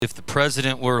If the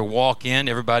president were to walk in,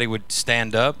 everybody would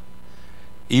stand up.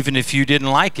 Even if you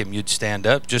didn't like him, you'd stand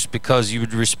up just because you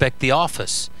would respect the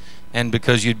office and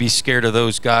because you'd be scared of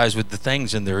those guys with the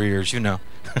things in their ears, Well,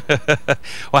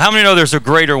 how many know there's a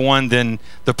greater one than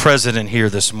the president here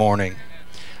this morning?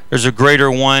 There's a greater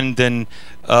one than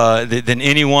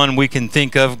anyone we can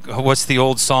think of. What's the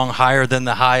old song? Higher than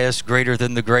the highest, greater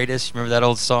than the greatest. Remember that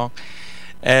old song?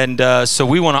 And so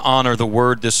we want to honor the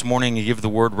word this morning and give the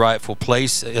word rightful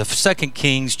place. 2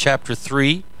 Kings chapter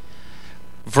 3,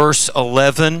 verse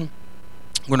 11.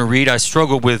 I'm going to read. I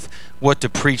struggled with what to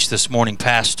preach this morning,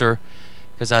 Pastor,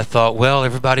 because I thought, well,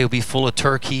 everybody will be full of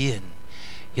turkey. And,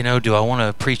 do I want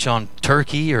to preach on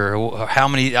turkey or how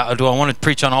many? Do I want to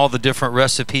preach on all the different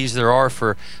recipes there are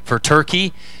for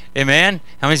turkey? Amen.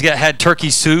 How many's had turkey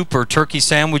soup or turkey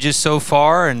sandwiches so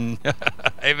far? And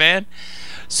amen.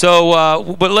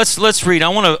 So, but let's read. I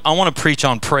want to preach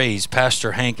on praise.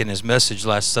 Pastor Hank in his message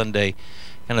last Sunday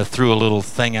kind of threw a little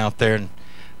thing out there, and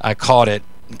I caught it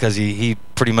because he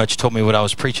pretty much told me what I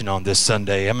was preaching on this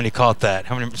Sunday. How many caught that?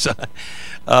 How many?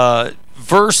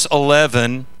 Verse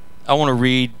 11. I want to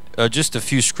read just a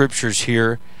few scriptures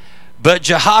here. But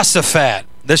Jehoshaphat.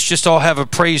 Let's just all have a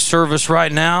praise service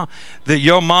right now that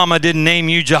your mama didn't name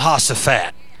you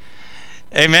Jehoshaphat.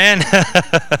 Amen.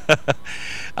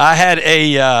 I had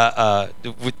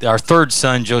our third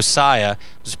son, Josiah, it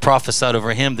was prophesied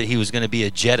over him that he was going to be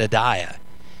a Jedediah.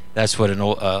 That's what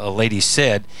a lady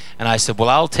said. And I said, well,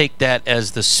 I'll take that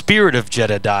as the spirit of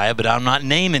Jedediah, but I'm not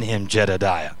naming him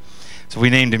Jedediah. So we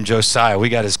named him Josiah. We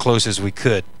got as close as we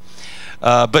could.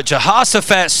 But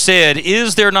Jehoshaphat said,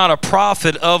 is there not a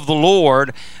prophet of the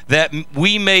Lord that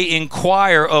we may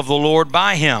inquire of the Lord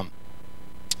by him?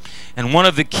 And one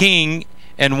of the king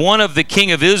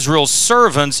of Israel's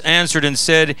servants answered and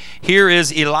said, here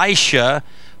is Elisha,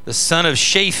 the son of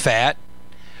Shaphat,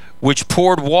 which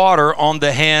poured water on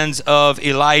the hands of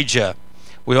Elijah.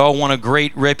 We all want a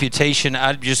great reputation.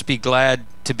 I'd just be glad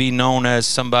to be known as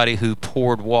somebody who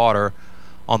poured water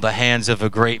on the hands of a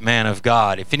great man of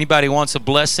God. If anybody wants a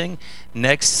blessing,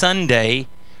 next Sunday,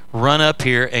 run up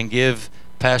here and give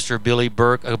Pastor Billy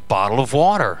Burke a bottle of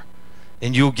water.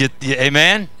 And you'll get the,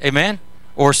 amen,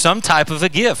 or some type of a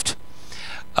gift.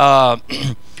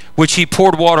 Which he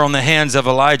poured water on the hands of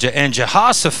Elijah. And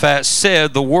Jehoshaphat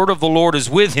said, the word of the Lord is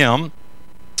with him.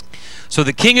 So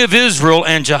the king of Israel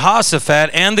and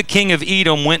Jehoshaphat and the king of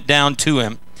Edom went down to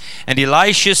him. And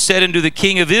Elisha said unto the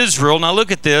king of Israel, now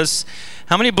look at this.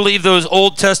 How many believe those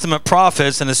Old Testament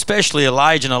prophets, and especially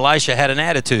Elijah and Elisha, had an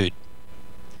attitude?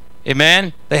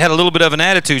 Amen? They had a little bit of an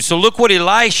attitude. So look what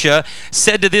Elisha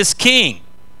said to this king.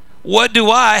 What do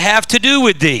I have to do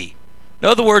with thee? In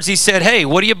other words, he said, hey,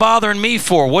 what are you bothering me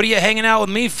for? What are you hanging out with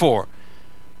me for?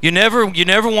 You never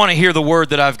want to hear the word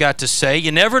that I've got to say.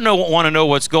 You never want to know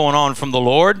what's going on from the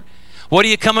Lord. What are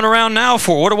you coming around now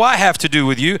for? What do I have to do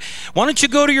with you? Why don't you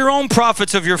go to your own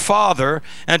prophets of your father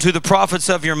and to the prophets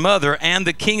of your mother? And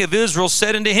the king of Israel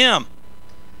said unto him,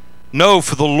 no,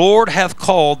 for the Lord hath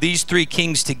called these three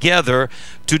kings together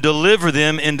to deliver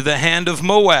them into the hand of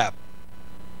Moab.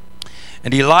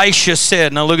 And Elisha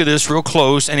said, now look at this real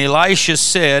close, and Elisha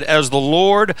said, as the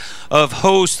Lord of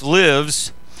hosts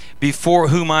lives, before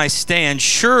whom I stand,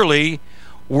 surely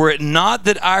were it not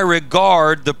that I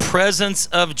regard the presence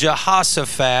of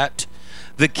Jehoshaphat,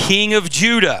 the king of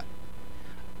Judah,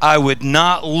 I would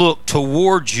not look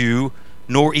toward you,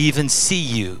 nor even see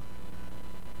you.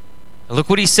 Now look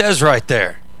what he says right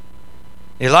there.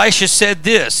 Elisha said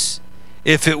this,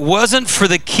 if it wasn't for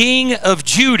the king of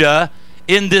Judah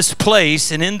in this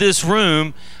place and in this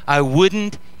room, I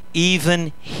wouldn't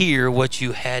even hear what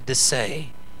you had to say.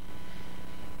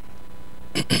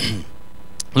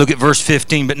 Look at verse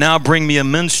 15. But now bring me a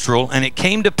minstrel. And it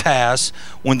came to pass,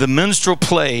 when the minstrel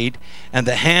played, and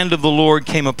the hand of the Lord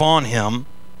came upon him,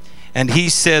 and he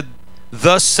said,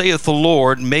 thus saith the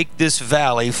Lord, make this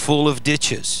valley full of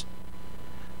ditches.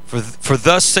 For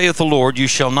thus saith the Lord, you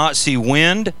shall not see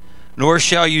wind, nor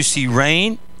shall you see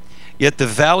rain, yet the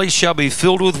valley shall be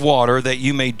filled with water, that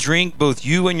you may drink, both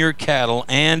you and your cattle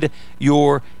and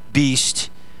your beast.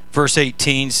 Verse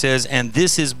 18 says, and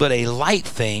this is but a light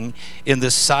thing in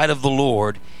the sight of the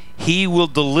Lord. He will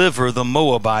deliver the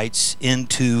Moabites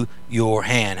into your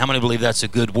hand. How many believe that's a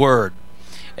good word?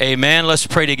 Amen. Let's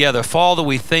pray together. Father,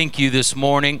 we thank you this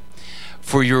morning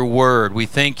for your word. We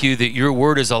thank you that your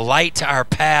word is a light to our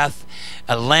path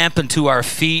a lamp unto our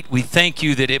feet. We thank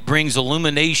you that it brings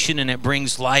illumination and it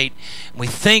brings light. We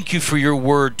thank you for your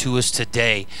word to us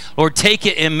today. Lord, take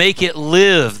it and make it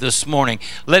live this morning.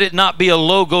 Let it not be a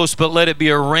logos, but let it be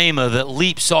a rhema that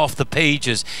leaps off the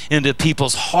pages into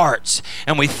people's hearts.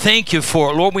 And we thank you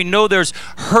for it. Lord, we know there's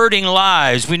hurting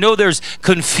lives. We know there's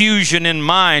confusion in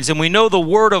minds. And we know the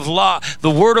word of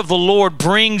the Lord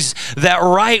brings that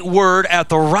right word at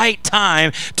the right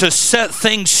time to set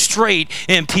things straight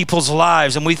in people's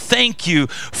lives. And we thank you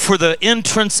for the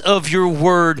entrance of your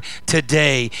word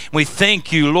today. We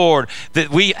thank you, Lord, that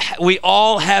we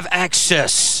all have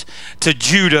access to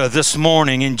Judah this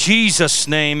morning in Jesus'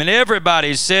 name. And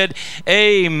everybody said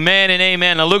amen and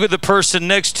amen. Now look at the person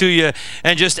next to you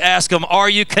and just ask them, are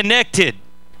you connected?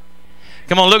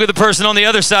 Come on, look at the person on the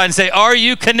other side and say, are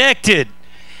you connected?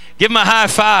 Give them a high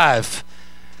five.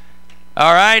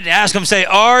 All right, ask them, say,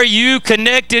 are you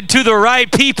connected to the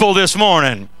right people this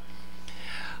morning?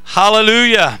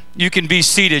 Hallelujah. You can be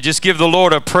seated. Just give the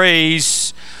Lord a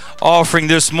praise offering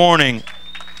this morning.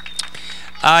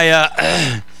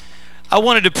 I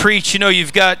wanted to preach. You know,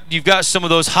 you've got some of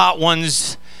those hot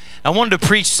ones. I wanted to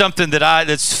preach something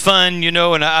that's fun, you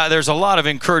know, and there's a lot of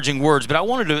encouraging words. But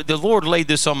the Lord laid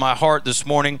this on my heart this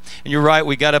morning. And you're right,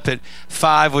 we got up at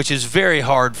 5, which is very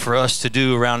hard for us to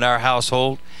do around our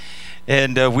household.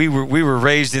 And we were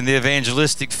raised in the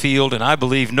evangelistic field, and I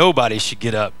believe nobody should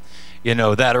get up, you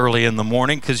know, that early in the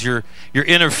morning, because you're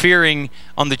interfering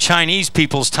on the Chinese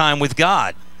people's time with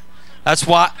God. That's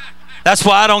why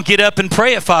I don't get up and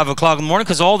pray at 5 o'clock in the morning,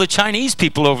 because all the Chinese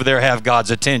people over there have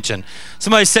God's attention.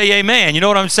 Somebody say amen. You know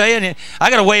what I'm saying? I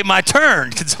got to wait my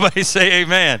turn. Can somebody say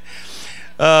amen?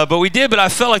 But we did, but I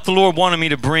felt like the Lord wanted me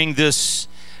to bring this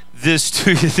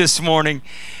to you this morning.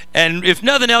 And if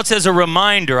nothing else, as a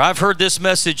reminder, I've heard this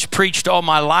message preached all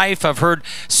my life. I've heard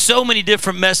so many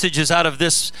different messages out of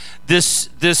this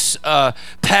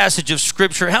passage of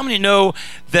Scripture. How many know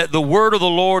that the word of the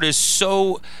Lord is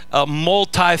so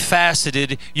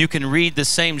multifaceted? You can read the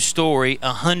same story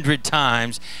 100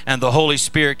 times, and the Holy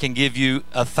Spirit can give you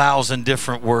 1,000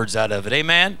 different words out of it.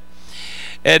 Amen?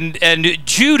 And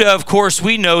Judah, of course,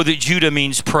 we know that Judah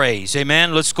means praise.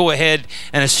 Amen? Let's go ahead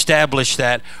and establish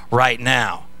that right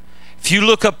now. If you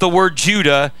look up the word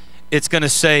Judah, it's going to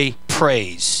say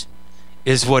praise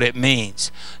is what it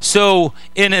means. So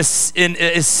in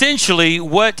essentially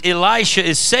what Elisha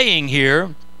is saying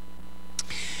here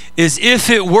is,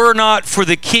 if it were not for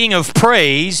the King of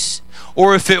praise,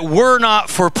 or if it were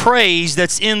not for praise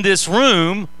that's in this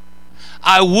room,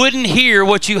 I wouldn't hear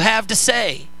what you have to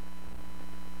say.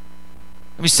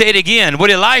 Let me say it again.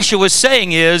 What Elisha was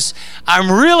saying is, I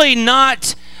really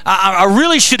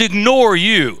should ignore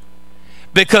you,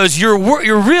 because you're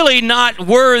really not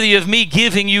worthy of me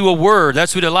giving you a word.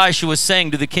 That's what Elisha was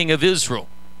saying to the king of Israel.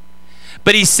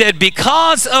 But he said,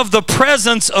 because of the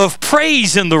presence of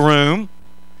praise in the room,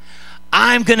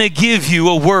 I'm going to give you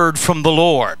a word from the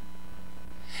Lord.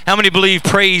 How many believe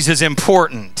praise is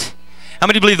important? How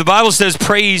many believe the Bible says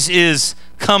praise is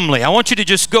comely? I want you to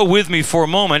just go with me for a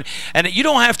moment. And you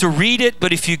don't have to read it,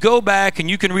 but if you go back, and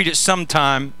you can read it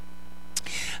sometime.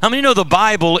 How many know the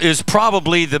Bible is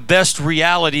probably the best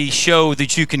reality show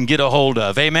that you can get a hold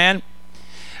of? Amen?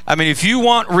 I mean, if you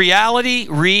want reality,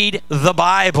 read the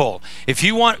Bible. If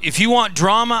you want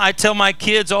drama, I tell my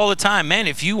kids all the time, man,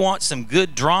 if you want some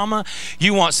good drama,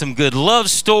 you want some good love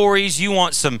stories, you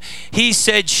want some he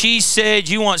said, she said,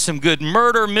 you want some good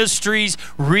murder mysteries,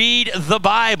 read the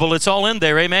Bible. It's all in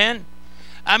there. Amen?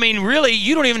 I mean, really,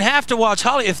 you don't even have to watch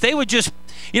Hollywood. If they would just,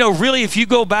 really, if you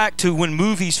go back to when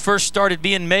movies first started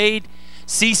being made,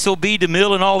 Cecil B.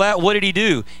 DeMille and all that, what did he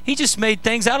do? He just made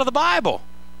things out of the Bible.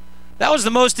 That was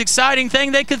the most exciting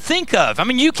thing they could think of. I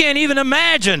mean, you can't even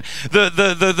imagine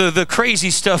the crazy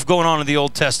stuff going on in the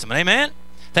Old Testament. Amen?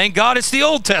 Thank God it's the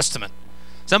Old Testament.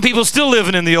 Some people still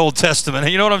living in the Old Testament.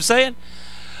 You know what I'm saying?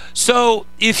 So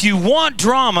if you want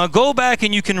drama, go back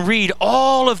and you can read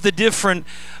all of the different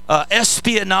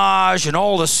espionage and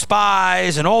all the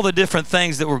spies and all the different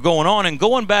things that were going on. And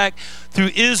going back through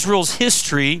Israel's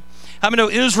history, how many know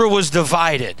Israel was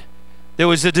divided? There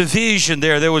was a division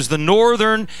there. There was the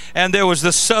northern and there was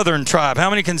the southern tribe. How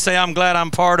many can say, I'm glad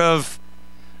I'm part of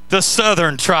the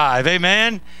southern tribe?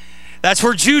 Amen? That's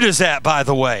where Judah's at, by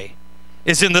the way.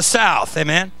 It's in the south.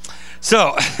 Amen?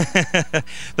 So,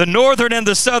 the northern and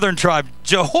the southern tribe.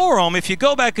 Jehoram, if you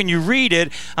go back and you read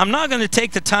it, I'm not going to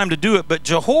take the time to do it, but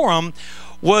Jehoram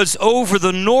was over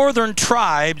the northern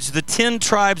tribes, the 10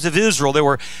 tribes of Israel. There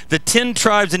were the 10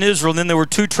 tribes in Israel, and then there were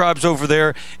 2 tribes over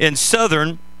there in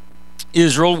southern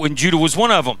Israel, when Judah was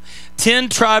one of them. 10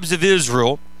 tribes of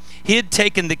Israel. he had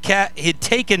taken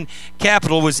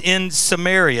capital was in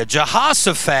Samaria.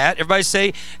 Jehoshaphat, everybody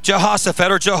say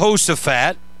Jehoshaphat or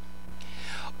Jehoshaphat,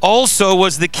 also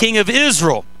was the king of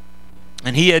Israel.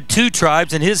 And he had 2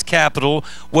 tribes, and his capital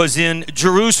was in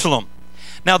Jerusalem.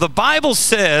 Now the Bible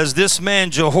says this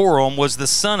man Jehoram was the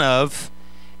son of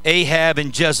Ahab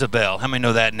and Jezebel. How many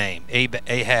know that name?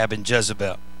 Ahab and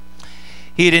Jezebel.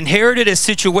 He had inherited a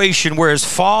situation where his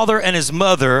father and his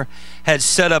mother had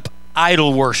set up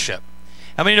idol worship.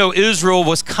 How many know Israel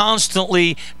was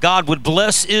constantly, God would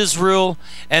bless Israel,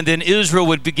 and then Israel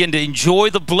would begin to enjoy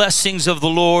the blessings of the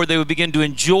Lord. They would begin to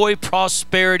enjoy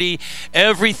prosperity.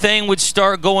 Everything would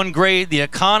start going great. The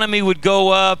economy would go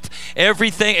up.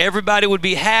 Everybody would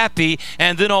be happy,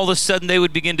 and then all of a sudden they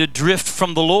would begin to drift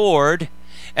from the Lord.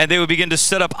 And they would begin to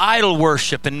set up idol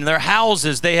worship in their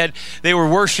houses. They were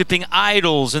worshiping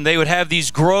idols, and they would have these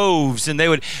groves, and they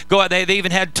would go out. They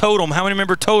even had totem. How many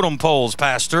remember totem poles,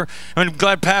 Pastor? I'm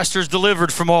glad Pastor's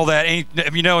delivered from all that.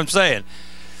 You know what I'm saying?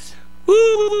 Woo,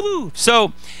 woo, woo, woo.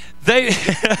 So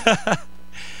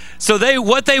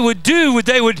what they would do,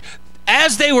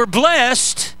 as they were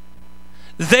blessed,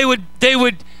 they would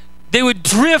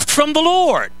drift from the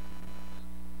Lord.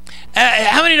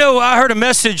 How many know I heard a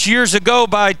message years ago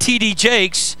by T.D.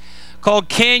 Jakes called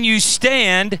 "Can You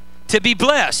Stand to Be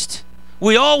Blessed?"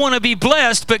 We all want to be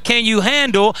blessed, but can you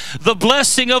handle the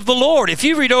blessing of the Lord? If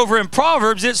you read over in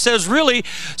Proverbs, it says really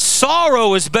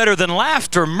sorrow is better than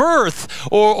laughter. Mirth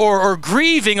or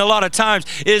grieving a lot of times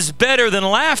is better than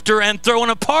laughter and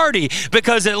throwing a party,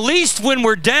 because at least when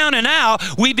we're down and out,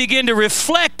 we begin to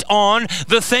reflect on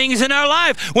the things in our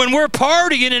life. When we're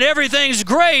partying and everything's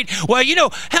great, well, you know,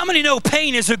 how many know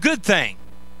pain is a good thing?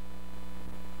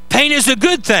 Pain is a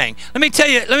good thing. Let me tell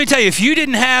you, if you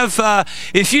didn't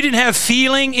have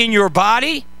feeling in your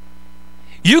body,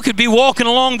 you could be walking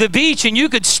along the beach and you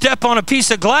could step on a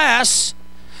piece of glass,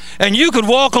 and you could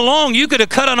walk along, you could have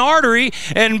cut an artery,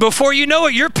 and before you know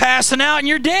it, you're passing out and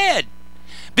you're dead.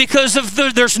 Because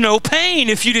there's no pain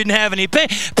if you didn't have any pain.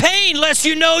 Pain lets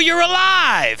you know you're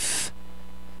alive.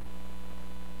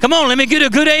 Come on, let me get a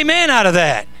good amen out of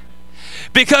that.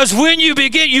 Because when you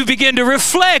begin to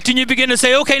reflect, and you begin to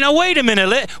say, okay, now wait a minute.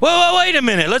 Wait a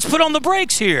minute. Let's put on the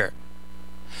brakes here.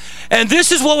 And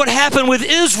this is what would happen with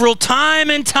Israel time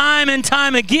and time and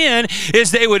time again,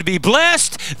 is they would be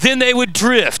blessed, then they would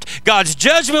drift. God's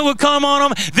judgment would come on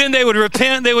them, then they would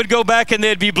repent, they would go back, and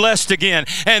they'd be blessed again.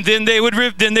 And then they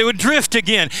would drift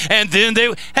again. And then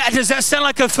does that sound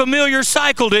like a familiar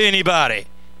cycle to anybody?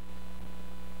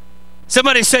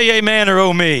 Somebody say amen or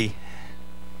oh me.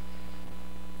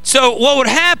 So what would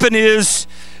happen is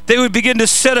they would begin to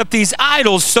set up these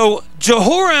idols. So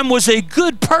Jehoram was a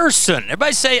good person.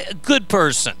 Everybody say a good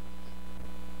person.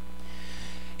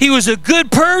 He was a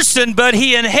good person, but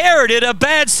he inherited a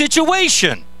bad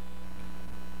situation.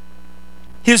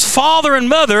 His father and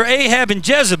mother, Ahab and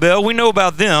Jezebel, we know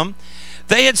about them.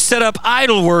 They had set up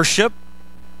idol worship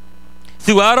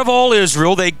throughout of all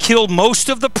Israel. They killed most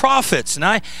of the prophets. And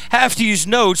I have to use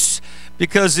notes,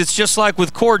 because it's just like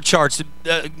with chord charts.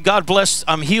 God bless,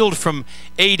 I'm healed from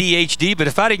ADHD, but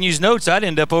if I didn't use notes, I'd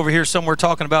end up over here somewhere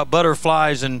talking about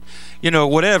butterflies and,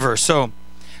 whatever. So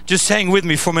just hang with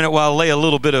me for a minute while I lay a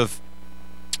little bit of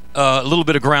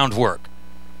groundwork.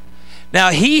 Now,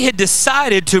 he had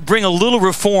decided to bring a little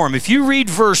reform. If you read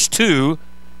verse 2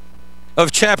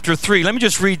 of chapter 3, let me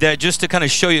just read that just to kind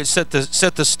of show you, set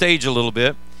the stage a little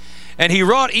bit. And he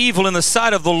wrought evil in the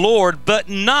sight of the Lord, but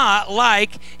not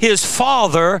like his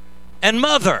father and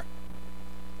mother.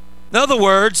 In other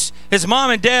words, his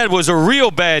mom and dad was a real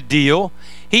bad deal.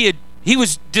 He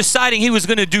was deciding he was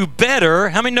going to do better.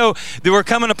 How many know that we're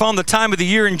coming upon the time of the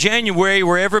year in January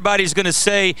where everybody's going to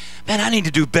say, man, I need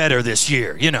to do better this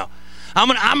year, I'm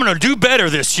gonna do better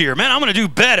this year, man. I'm gonna do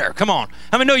better. Come on.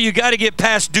 How many know you got to get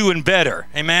past doing better?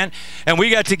 Amen. And we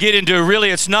got to get into, really,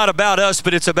 it's not about us,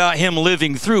 but it's about him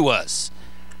living through us.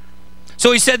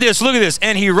 So he said this, look at this.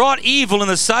 And he wrought evil in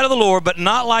the sight of the Lord, but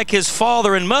not like his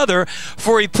father and mother,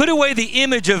 for he put away the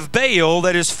image of Baal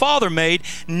that his father made.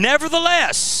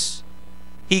 Nevertheless,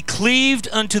 he cleaved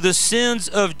unto the sins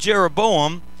of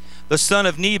Jeroboam, the son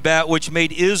of Nebat, which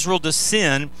made Israel to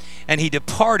sin, and he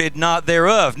departed not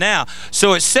thereof. Now,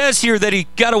 so it says here that he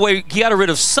got rid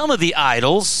of some of the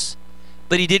idols,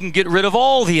 but he didn't get rid of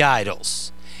all the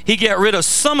idols. He got rid of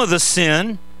some of the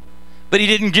sin, but he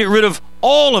didn't get rid of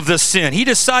all of the sin. He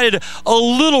decided a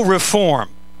little reform.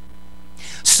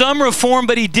 Some reform,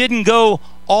 but he didn't go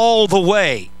all the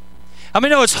way. I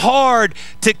mean, it's hard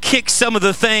to kick some of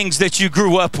the things that you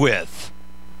grew up with.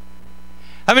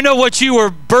 I mean, know what you were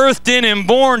birthed in and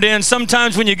born in.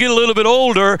 Sometimes when you get a little bit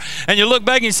older and you look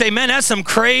back and you say, man, that's some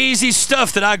crazy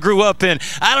stuff that I grew up in.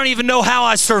 I don't even know how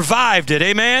I survived it.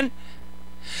 Amen?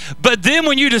 But then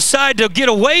when you decide to get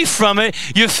away from it,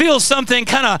 you feel something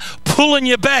kind of pulling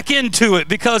you back into it,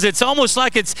 because it's almost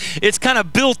like it's kind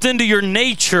of built into your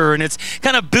nature and it's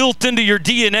kind of built into your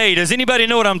DNA. Does anybody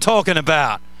know what I'm talking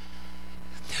about?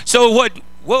 So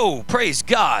whoa, praise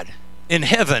God in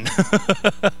heaven.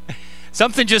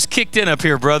 Something just kicked in up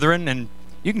here, brethren, and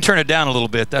you can turn it down a little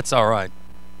bit. That's all right.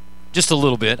 Just a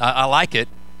little bit. I like it,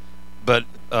 but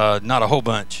not a whole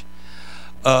bunch.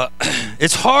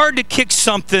 It's hard to kick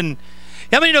something.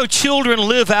 How many know children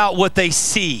live out what they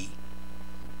see?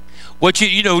 What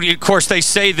you know, of course, they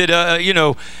say that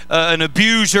an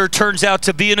abuser turns out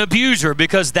to be an abuser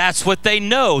because that's what they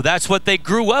know, that's what they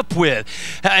grew up with,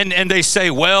 and they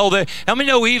say, well, how many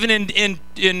know even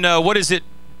in what is it?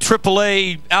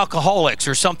 AAA alcoholics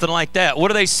or something like that. What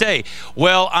do they say?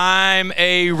 Well, I'm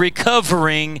a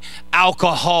recovering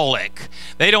alcoholic.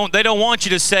 They don't want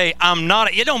you to say I'm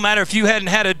not. It don't matter if you hadn't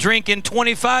had a drink in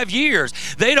 25 years.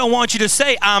 They don't want you to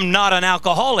say I'm not an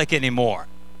alcoholic anymore.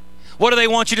 What do they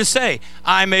want you to say?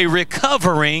 I'm a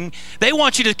recovering. They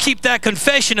want you to keep that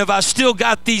confession of I still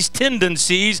got these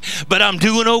tendencies, but I'm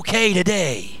doing okay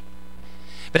today.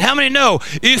 But how many know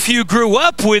if you grew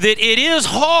up with it, it is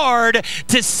hard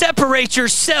to separate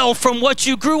yourself from what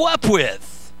you grew up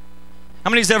with?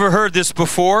 How many's ever heard this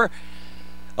before?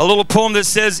 A little poem that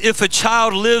says, if a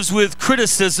child lives with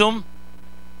criticism,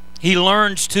 he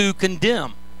learns to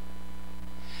condemn.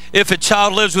 If a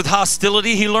child lives with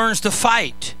hostility, he learns to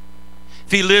fight.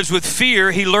 If he lives with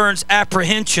fear, he learns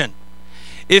apprehension.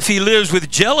 If he lives with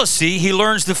jealousy, he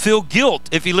learns to feel guilt.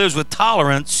 If he lives with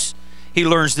tolerance, he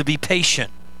learns to be patient.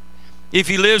 If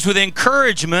he lives with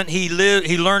encouragement, he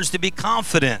learns to be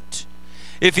confident.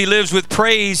 If he lives with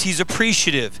praise, he's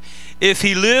appreciative. If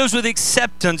he lives with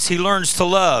acceptance, he learns to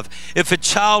love. If a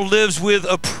child lives with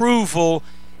approval,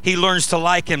 he learns to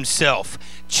like himself.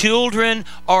 Children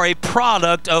are a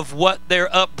product of what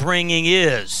their upbringing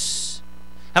is.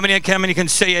 How many can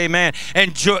say amen?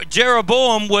 And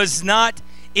Jeroboam was not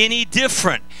any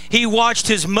different. He watched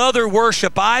his mother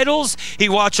worship idols. He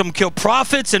watched them kill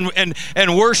prophets and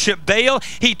worship Baal.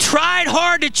 He tried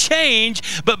hard to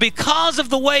change, but because of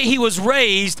the way he was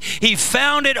raised, he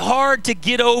found it hard to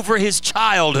get over his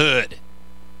childhood.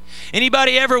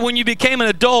 Anybody ever, when you became an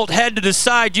adult, had to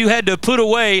decide you had to put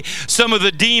away some of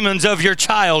the demons of your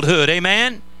childhood?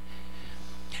 Amen?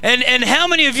 And how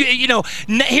many of you,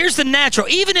 here's the natural.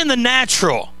 Even in the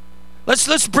natural,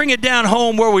 let's bring it down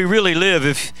home where we really live.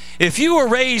 If you were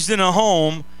raised in a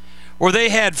home where they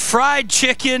had fried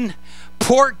chicken,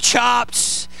 pork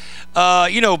chops,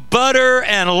 butter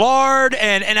and lard,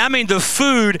 and I mean the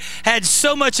food had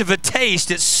so much of a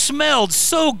taste, it smelled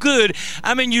so good.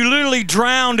 I mean, you literally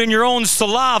drowned in your own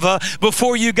saliva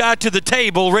before you got to the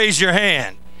table. Raise your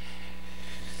hand.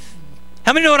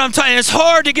 How many know what I'm talking? It's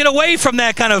hard to get away from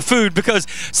that kind of food because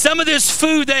some of this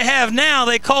food they have now,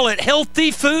 they call it healthy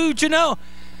food, No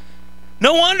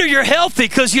wonder you're healthy,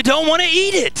 because you don't want to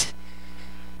eat it.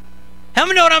 How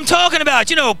many know what I'm talking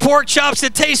about? Pork chops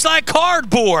that taste like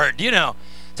cardboard,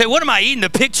 Say, what am I eating, the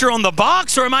picture on the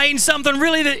box, or am I eating something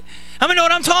really that... How many know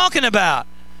what I'm talking about?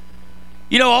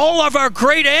 All of our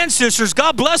great ancestors,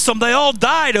 God bless them, they all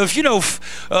died of,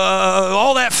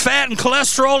 all that fat and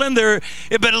cholesterol in their...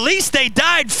 But at least they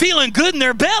died feeling good in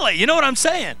their belly. You know what I'm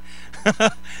saying?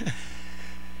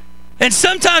 And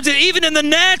sometimes, even in the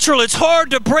natural, it's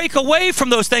hard to break away from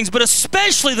those things, but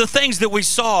especially the things that we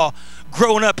saw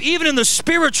growing up, even in the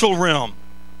spiritual realm.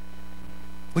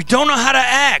 We don't know how to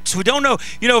act. We don't know,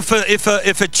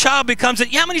 if a child becomes...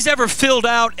 How many's ever filled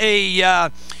out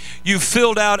you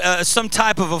filled out some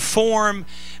type of a form,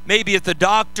 maybe at the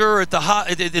doctor or at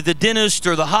the dentist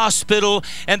or the hospital,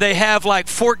 and they have like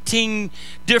 14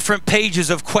 different pages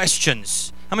of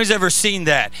questions? How many's ever seen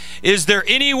that? Is there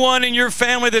anyone in your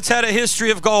family that's had a history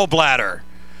of gallbladder?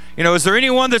 Is there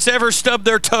anyone that's ever stubbed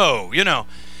their toe?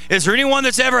 Is there anyone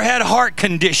that's ever had a heart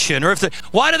condition?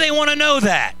 Why do they want to know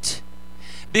that?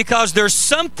 Because there's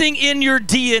something in your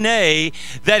DNA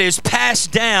that is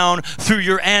passed down through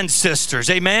your ancestors.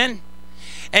 Amen?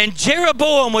 And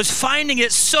Jeroboam was finding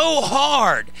it so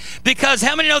hard, because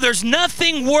how many know there's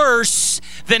nothing worse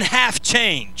than half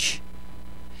change?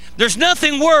 There's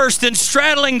nothing worse than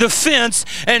straddling the fence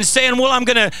and saying, well, I'm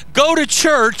going to go to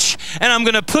church and I'm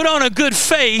going to put on a good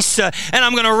face and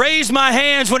I'm going to raise my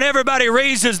hands when everybody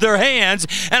raises their hands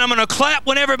and I'm going to clap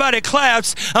when everybody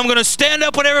claps. I'm going to stand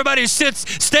up when everybody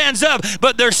stands up.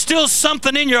 But there's still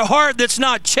something in your heart that's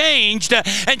not changed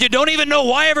and you don't even know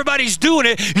why everybody's doing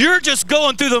it. You're just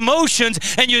going through the motions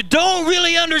and you don't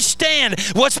really understand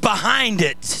what's behind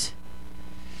it.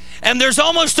 And there's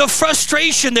almost a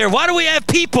frustration there. Why do we have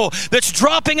people that's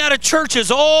dropping out of churches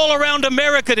all around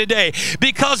America today?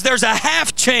 Because there's a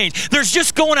half change. There's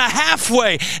just going a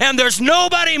halfway. And there's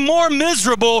nobody more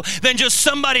miserable than just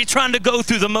somebody trying to go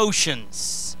through the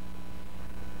motions.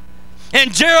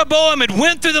 And Jeroboam had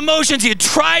went through the motions. He had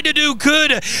tried to do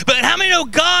good. But how many know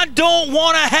God don't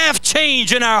want to have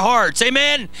change in our hearts?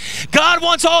 Amen? God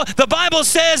wants all. The Bible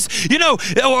says, you know,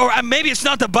 or maybe it's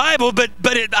not the Bible, but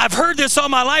I've heard this all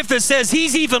my life that says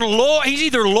he's even Lord. He's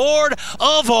either Lord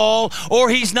of all or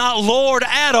he's not Lord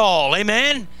at all.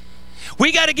 Amen?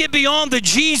 We got to get beyond the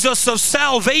Jesus of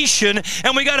salvation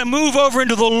and we got to move over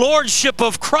into the Lordship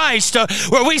of Christ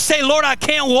where we say, Lord, I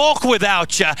can't walk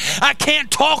without you. I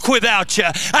can't talk without you.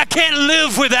 I can't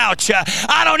live without you.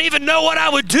 I don't even know what I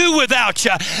would do without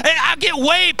you. And I get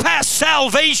way past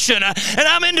salvation and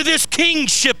I'm into this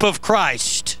kingship of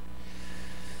Christ.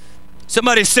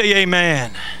 Somebody say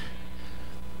amen.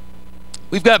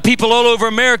 We've got people all over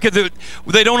America that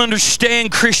they don't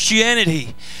understand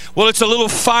Christianity. Well, it's a little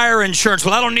fire insurance.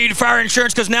 Well, I don't need fire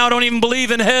insurance because now I don't even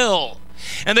believe in hell.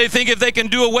 And they think if they can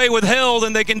do away with hell,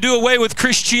 then they can do away with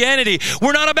Christianity.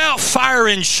 We're not about fire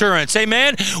insurance,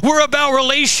 amen? We're about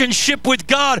relationship with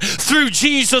God through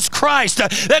Jesus Christ.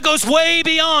 That goes way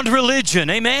beyond religion,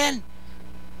 amen?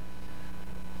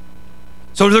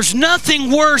 So there's nothing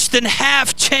worse than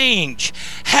half change,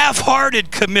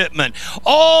 half-hearted commitment,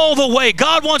 all the way.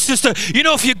 God wants us to, you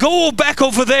know, if you go back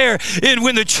over there and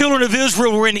when the children of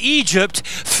Israel were in Egypt,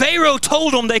 Pharaoh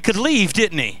told them they could leave,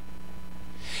 didn't he?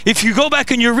 If you go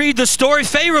back and you read the story,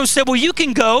 Pharaoh said, well, you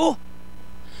can go.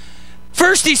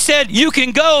 First he said, you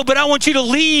can go, but I want you to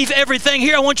leave everything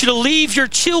here. I want you to leave your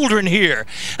children here.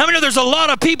 I mean, there's a lot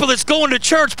of people that's going to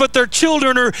church, but their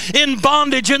children are in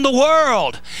bondage in the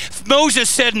world. Moses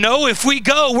said, no, if we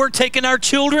go, we're taking our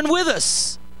children with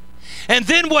us. And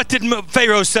then what did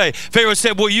Pharaoh say? Pharaoh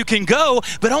said, well, you can go,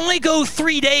 but only go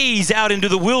 3 days out into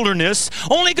the wilderness.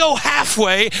 Only go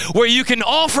halfway where you can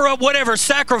offer up whatever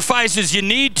sacrifices you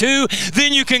need to.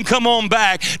 Then you can come on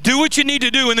back. Do what you need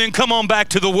to do and then come on back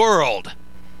to the world.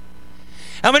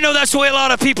 I mean, no, that's the way a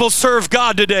lot of people serve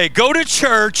God today. Go to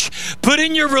church, put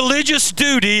in your religious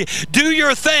duty, do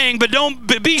your thing, but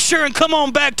don't be sure and come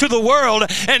on back to the world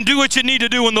and do what you need to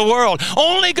do in the world.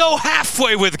 Only go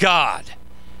halfway with God.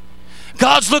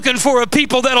 God's looking for a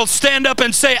people that'll stand up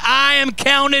and say, I am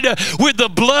counted with the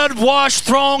blood-washed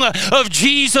throng of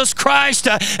Jesus Christ,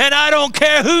 and I don't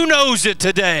care who knows it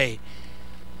today.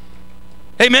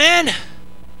 Amen?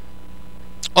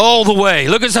 All the way.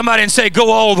 Look at somebody and say,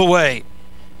 go all the way.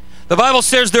 The Bible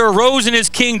says there arose in his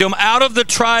kingdom out of the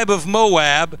tribe of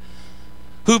Moab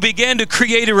who began to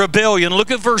create a rebellion.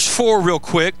 Look at verse 4 real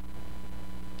quick.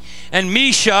 And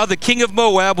Mesha, the king of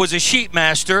Moab, was a sheep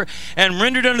master, and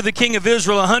rendered unto the king of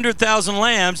Israel 100,000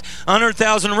 lambs,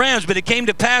 100,000 rams. But it came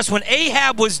to pass when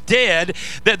Ahab was dead,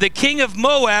 that the king of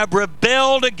Moab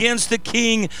rebelled against the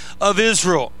king of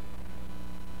Israel.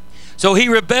 So he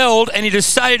rebelled, and he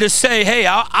decided to say, hey,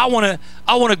 I want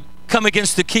to come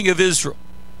against the king of Israel.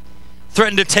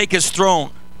 Threatened to take his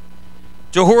throne.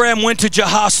 Jehoram went to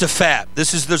Jehoshaphat.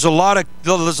 There's a lot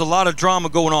of drama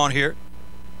going on here.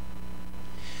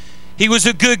 He was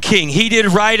a good king. He did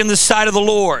right in the sight of the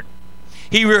Lord.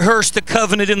 He rehearsed the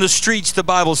covenant in the streets, the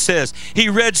Bible says. He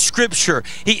read scripture.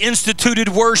 He instituted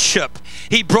worship.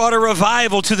 He brought a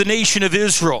revival to the nation of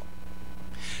Israel.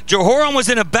 Jehoram was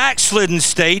in a backslidden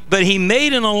state, but he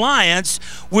made an alliance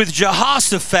with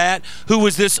Jehoshaphat, who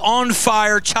was this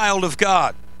on-fire child of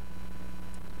God.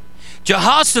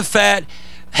 Jehoshaphat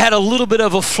had a little bit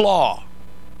of a flaw.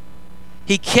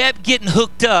 He kept getting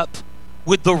hooked up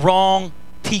with the wrong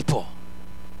people.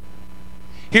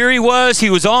 Here he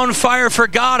was on fire for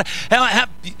God.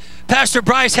 Pastor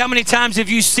Bryce, how many times have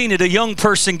you seen it, a young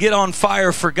person get on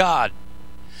fire for God?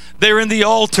 They're in the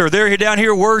altar. They're down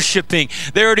here worshiping.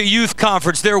 They're at a youth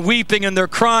conference. They're weeping and they're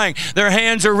crying. Their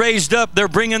hands are raised up. They're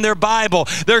bringing their Bible.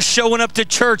 They're showing up to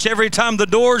church every time the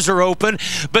doors are open.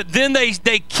 But then they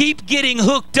keep getting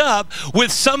hooked up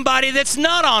with somebody that's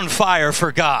not on fire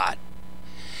for God.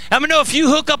 I mean, if you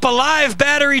hook up a live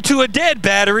battery to a dead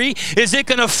battery, is it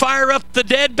going to fire up the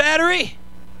dead battery?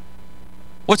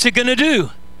 What's it going to do?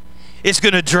 It's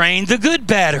going to drain the good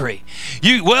battery.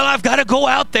 Well, I've got to go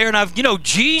out there and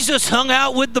Jesus hung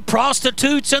out with the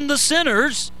prostitutes and the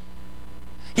sinners.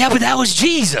 Yeah, but that was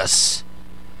Jesus.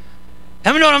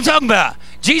 How many know what I'm talking about?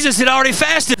 Jesus had already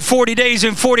fasted 40 days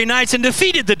and 40 nights and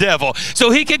defeated the devil.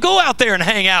 So he could go out there and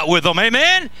hang out with them.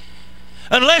 Amen?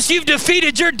 Unless you've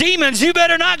defeated your demons, you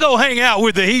better not go hang out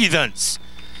with the heathens.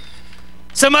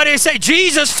 Somebody say,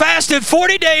 Jesus fasted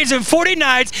 40 days and 40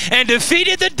 nights and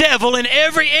defeated the devil in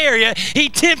every area he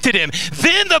tempted him.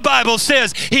 Then the Bible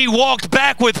says he walked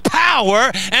back with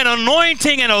power and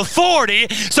anointing and authority.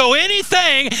 So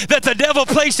anything that the devil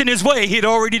placed in his way, he'd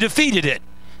already defeated it.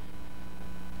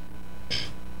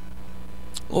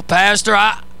 Well, Pastor,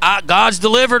 God's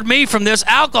delivered me from this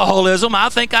alcoholism. I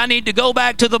think I need to go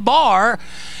back to the bar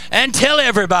and tell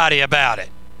everybody about it.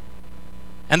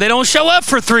 And they don't show up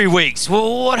for 3 weeks.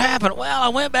 Well, what happened? Well, I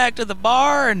went back to the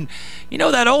bar and,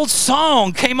 that old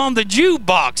song came on the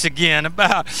jukebox again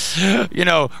about,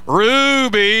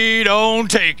 Ruby,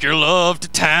 don't take your love to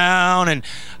town. And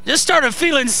just started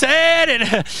feeling sad,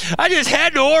 and I just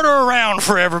had to order around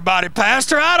for everybody,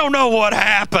 Pastor. I don't know what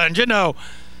happened, How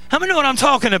many know what I'm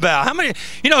talking about? How many,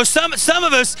 some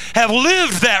of us have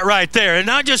lived that right there and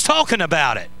not just talking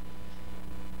about it.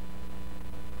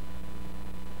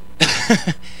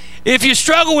 If you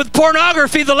struggle with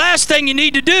pornography, the last thing you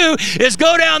need to do is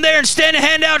go down there and stand and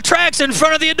hand out tracts in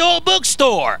front of the adult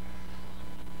bookstore.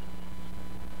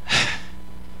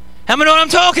 How many know what I'm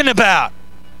talking about?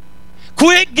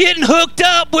 Quit getting hooked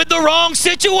up with the wrong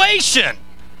situation.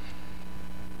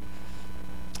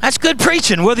 That's good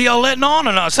preaching, whether y'all letting on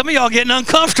or not. Some of y'all getting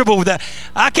uncomfortable with that.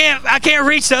 I can't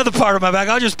reach the other part of my back.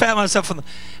 I'll just pat myself on the...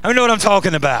 I know what I'm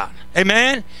talking about.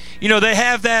 Amen? They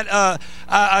have that...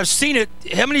 I've seen it.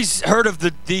 How many's heard of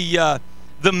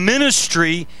the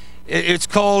ministry? It's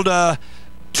called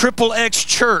Triple X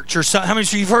Church or something. How many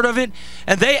of you've heard of it?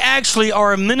 And they actually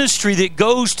are a ministry that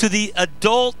goes to the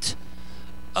adult...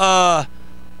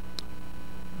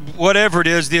 whatever it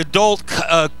is, the adult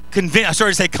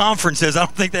conferences. I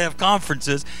don't think they have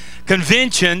conferences,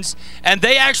 conventions, and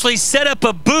they actually set up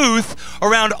a booth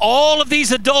around all of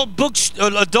these adult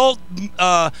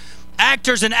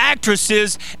actors and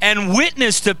actresses and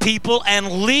witness to people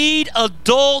and lead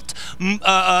adult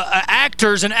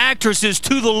actors and actresses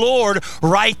to the Lord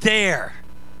right there.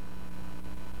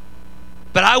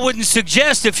 But I wouldn't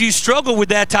suggest, if you struggle with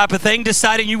that type of thing,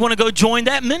 deciding you want to go join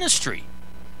that ministry.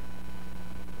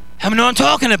 How many know what I'm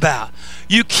talking about?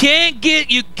 You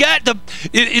got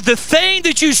the thing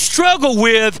that you struggle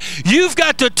with, you've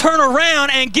got to turn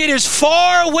around and get as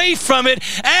far away from it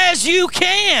as you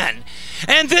can.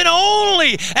 And then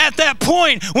only at that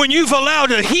point, when you've allowed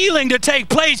a healing to take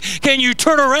place, can you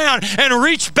turn around and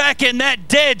reach back in that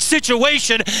dead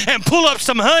situation and pull up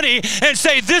some honey and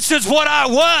say, this is what I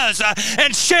was,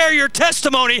 and share your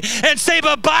testimony and say,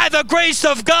 but by the grace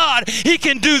of God, He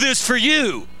can do this for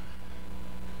you.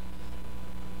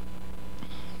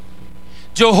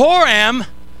 Jehoram,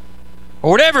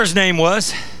 or whatever his name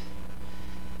was,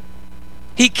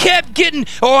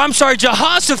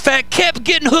 Jehoshaphat kept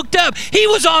getting hooked up. He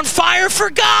was on fire for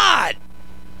God.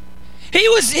 He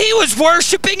was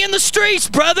worshiping in the streets,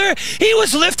 brother. He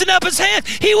was lifting up his hands.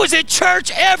 He was at church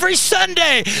every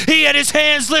Sunday. He had his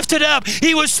hands lifted up.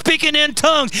 He was speaking in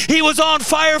tongues. He was on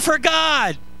fire for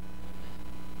God.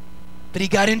 But he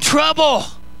got in trouble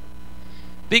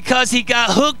because he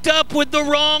got hooked up with the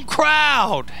wrong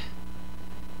crowd,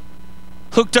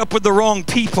 hooked up with the wrong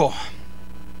people.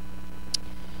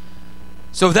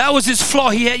 So that was his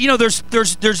flaw. He had,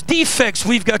 there's defects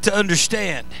we've got to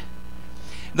understand.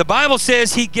 The Bible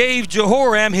says he gave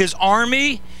Jehoram his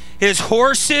army, his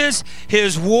horses,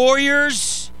 his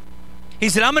warriors. He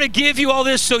said, I'm going to give you all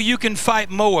this so you can fight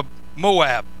Moab.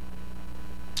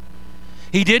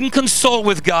 He didn't consult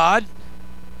with God.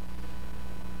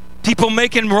 People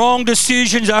making wrong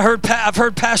decisions. I've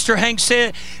heard Pastor Hank say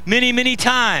it many, many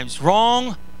times.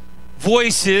 Wrong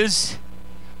voices,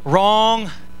 wrong.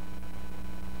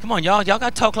 Come on, y'all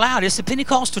got to talk loud. It's a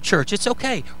Pentecostal church. It's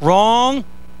okay. Wrong.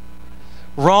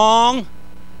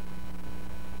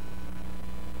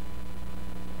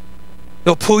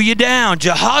 They'll pull you down.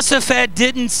 Jehoshaphat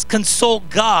didn't consult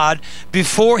God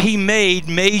before he made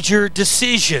major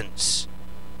decisions.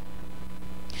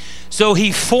 So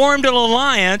he formed an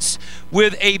alliance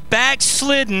with a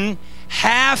backslidden,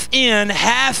 half in,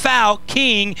 half out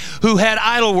king who had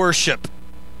idol worship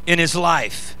in his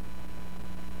life.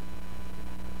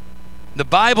 The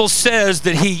Bible says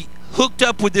that he hooked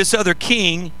up with this other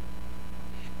king,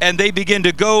 and they began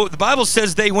to go. The Bible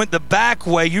says they went the back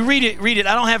way. You read it.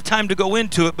 I don't have time to go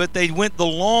into it, but they went the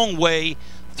long way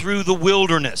through the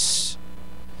wilderness.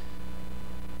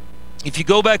 If you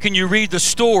go back and you read the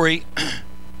story,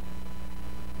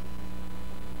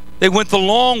 they went the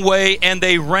long way and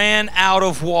they ran out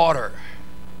of water.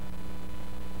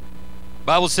 The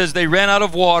Bible says they ran out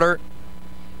of water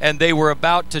and they were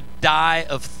about to die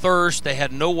of thirst. They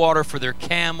had no water for their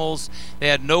camels. They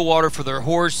had no water for their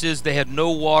horses. They had no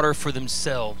water for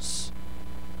themselves.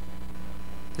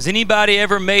 Has anybody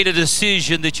ever made a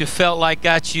decision that you felt like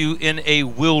got you in a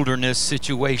wilderness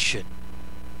situation?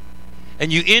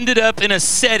 And you ended up in a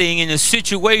setting, in a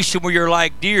situation where you're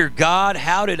like, dear God,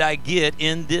 how did I get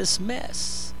in this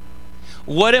mess?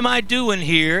 What am I doing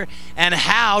here? And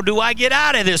how do I get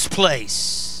out of this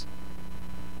place?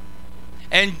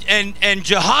 And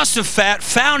Jehoshaphat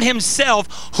found himself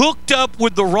hooked up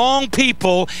with the wrong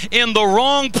people in the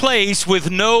wrong place with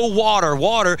no water.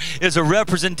 Water is a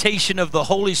representation of the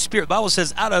Holy Spirit. The Bible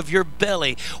says, out of your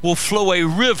belly will flow a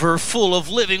river full of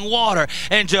living water.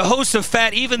 And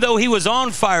Jehoshaphat, even though he was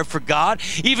on fire for God,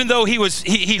 even though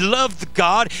he loved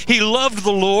God, he loved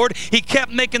the Lord, he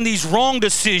kept making these wrong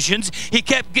decisions. He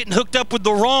kept getting hooked up with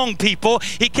the wrong people.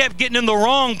 He kept getting in the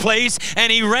wrong place,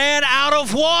 and he ran out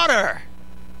of water.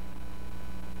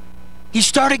 He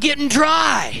started getting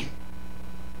dry.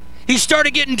 He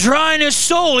started getting dry in his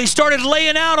soul. He started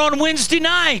laying out on Wednesday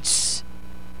nights.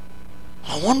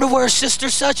 I wonder where sister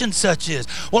such and such is.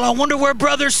 Well, I wonder where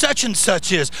brother such and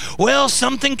such is. Well,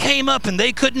 something came up and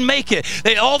they couldn't make it.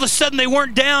 All of a sudden they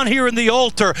weren't down here in the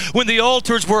altar when the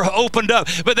altars were opened up,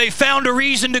 but they found a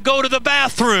reason to go to the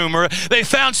bathroom, or they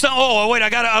found some. Oh, wait,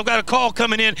 I've got a call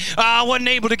coming in. I wasn't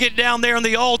able to get down there in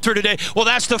the altar today. Well,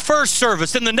 that's the first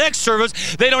service. In the next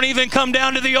service, they don't even come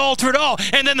down to the altar at all.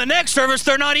 And then the next service,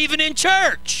 they're not even in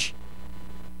church.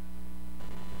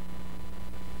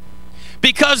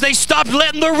 Because they stopped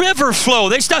letting the river flow.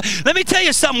 Let me tell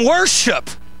you something, worship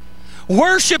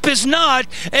is not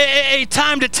a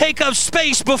time to take up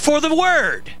space before the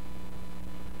Word.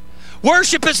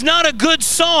 Worship is not a good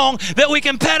song that we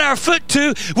can pat our foot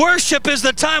to. Worship is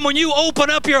the time when you open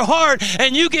up your heart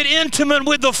and you get intimate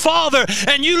with the Father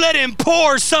and you let Him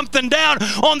pour something down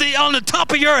on the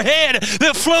top of your head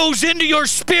that flows into your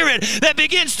spirit, that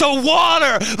begins to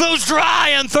water those dry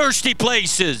and thirsty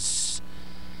places.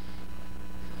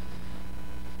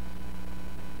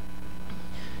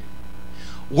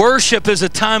 Worship is a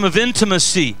time of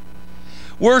intimacy.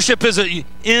 Worship is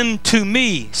into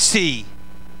me, see.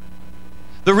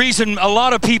 The reason a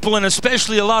lot of people, and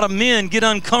especially a lot of men, get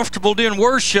uncomfortable doing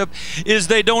worship is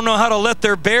they don't know how to let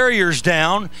their barriers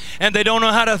down, and they don't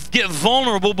know how to get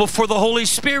vulnerable before the Holy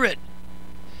Spirit.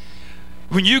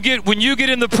 When you get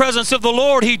in the presence of the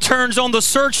Lord, He turns on the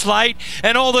searchlight,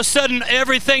 and all of a sudden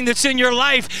everything that's in your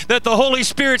life that the Holy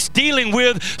Spirit's dealing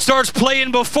with starts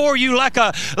playing before you like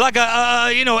a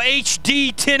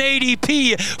HD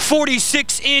 1080p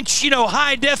 46-inch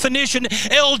high definition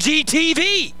LG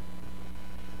TV.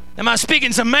 Am I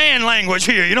speaking some man language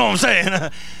here? You know what I'm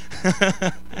saying?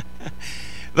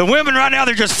 The women right now,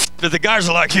 the guys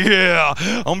are like, yeah,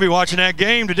 I'm gonna be watching that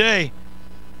game today.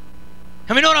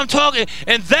 I mean, you know what I'm talking?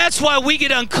 And that's why we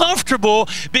get uncomfortable,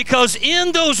 because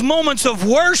in those moments of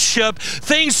worship,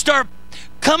 things start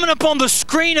coming up on the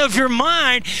screen of your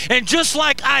mind. And just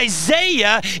like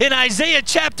Isaiah, in Isaiah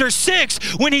chapter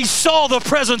 6, when he saw the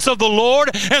presence of the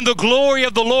Lord and the glory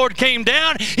of the Lord came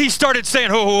down, he started saying,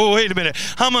 oh, wait a minute,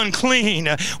 I'm unclean.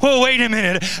 Oh, wait a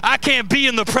minute, I can't be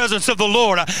in the presence of the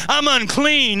Lord. I'm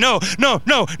unclean. No,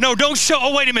 don't show.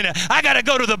 Oh, wait a minute, I got to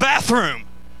go to the bathroom.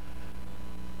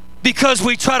 Because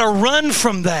we try to run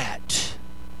from that.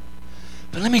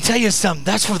 But let me tell you something,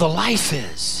 that's where the life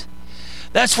is.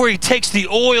 That's where He takes the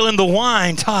oil and the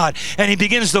wine, Todd, and He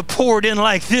begins to pour it in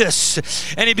like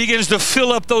this. And He begins to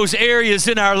fill up those areas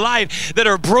in our life that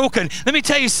are broken. Let me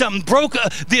tell you something,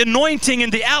 the anointing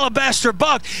in the alabaster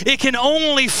box, it can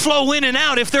only flow in and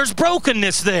out if there's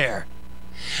brokenness there.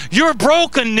 Your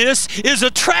brokenness is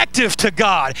attractive to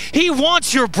God. He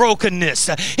wants your brokenness.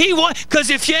 Because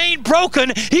if you ain't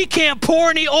broken, He can't pour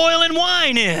any oil and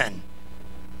wine in.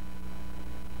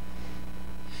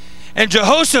 And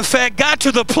Jehoshaphat got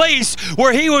to the place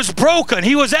where he was broken.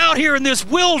 He was out here in this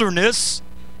wilderness,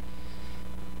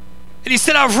 and he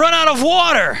said, I've run out of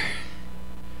water.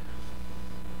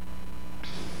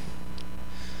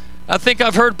 I think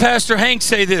I've heard Pastor Hank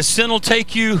say this, sin will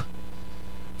take you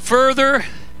further.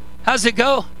 How's it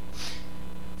go?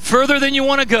 Further than you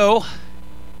want to go,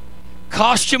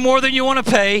 cost you more than you want to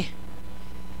pay,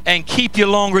 and keep you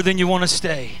longer than you want to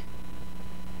stay.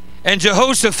 And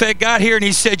Jehoshaphat got here and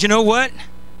he said, you know what?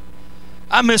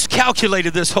 I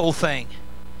miscalculated this whole thing.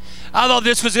 I thought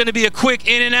this was going to be a quick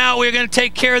in and out. We were going to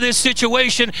take care of this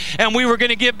situation, and we were going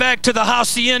to get back to the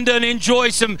hacienda and enjoy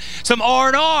some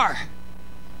R&R.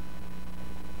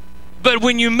 But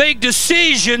when you make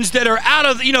decisions that are out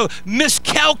of,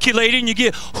 miscalculated, and you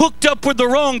get hooked up with the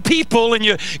wrong people and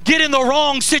you get in the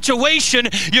wrong situation,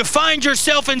 you find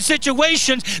yourself in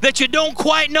situations that you don't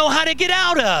quite know how to get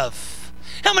out of.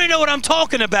 How many know what I'm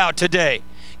talking about today?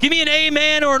 Give me an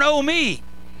amen or an oh me.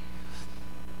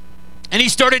 And he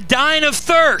started dying of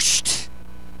thirst.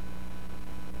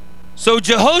 So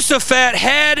Jehoshaphat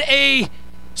had a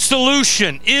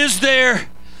solution. Is there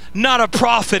not a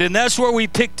prophet? And that's where we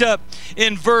picked up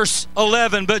in verse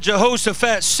 11. But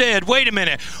Jehoshaphat said, wait a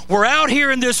minute, we're out here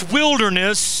in this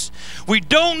wilderness. We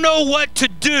don't know what to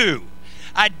do.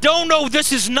 I don't know,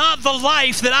 this is not the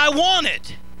life that I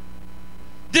wanted.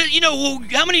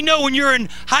 How many know when you're in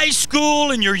high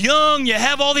school and you're young, you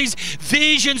have all these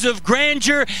visions of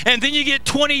grandeur, and then you get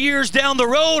 20 years down the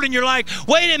road and you're like,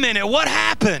 wait a minute, what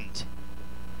happened?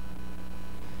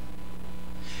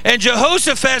 And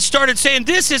Jehoshaphat started saying,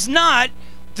 this is not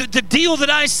the deal that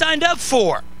I signed up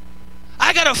for.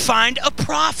 I got to find a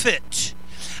prophet.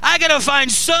 I got to find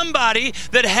somebody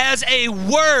that has a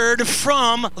word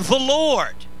from the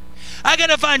Lord. I got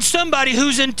to find somebody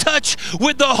who's in touch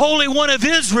with the Holy One of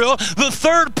Israel, the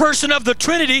third person of the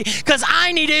Trinity, because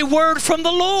I need a word from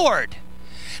the Lord.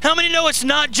 How many know it's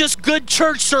not just good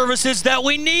church services that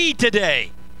we need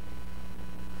today?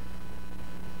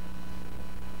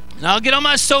 And I'll get on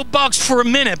my soapbox for a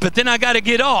minute, but then I got to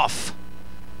get off.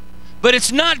 But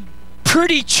it's not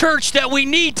pretty church that we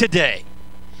need today.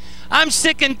 I'm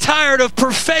sick and tired of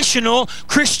professional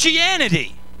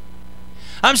Christianity.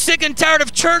 I'm sick and tired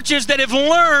of churches that have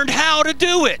learned how to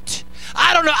do it.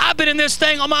 I don't know. I've been in this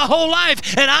thing all my whole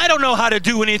life, and I don't know how to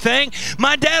do anything.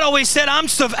 My dad always said, I'm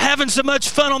having so much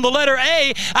fun on the letter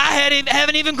A, I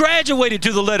haven't even graduated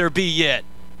to the letter B yet.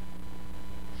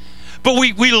 But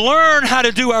we learn how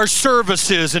to do our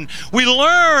services, and we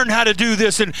learn how to do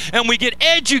this, and we get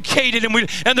educated,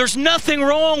 and there's nothing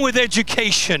wrong with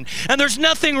education. And there's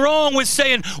nothing wrong with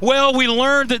saying, well, we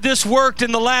learned that this worked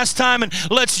in the last time, and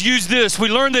let's use this. We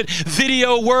learned that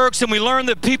video works, and we learned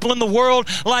that people in the world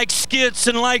like skits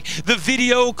and like the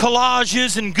video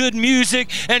collages and good music,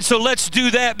 and so let's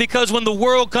do that, because when the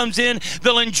world comes in,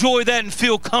 they'll enjoy that and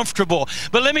feel comfortable.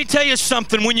 But let me tell you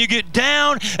something. When you get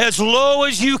down as low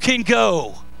as you can go,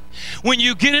 when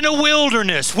you get in a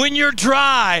wilderness, when you're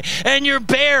dry and you're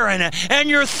barren and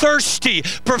you're thirsty,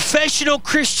 professional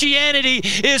Christianity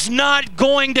is not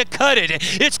going to cut it.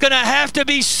 It's going to have to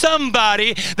be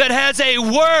somebody that has a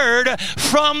word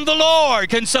from the Lord.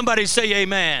 Can somebody say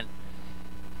amen?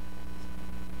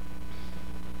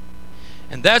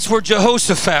 And that's where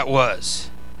Jehoshaphat was.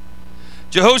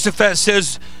 Jehoshaphat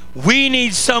says, we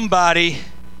need somebody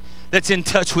that's in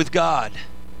touch with God.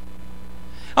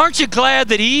 Aren't you glad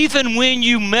that even when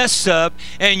you mess up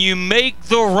and you make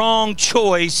the wrong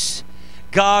choice,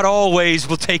 God always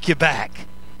will take you back?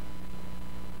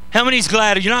 How many's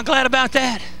glad? Are you not glad about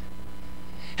that?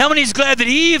 How many's glad that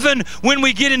even when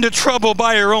we get into trouble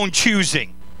by our own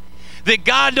choosing, that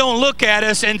God don't look at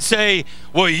us and say,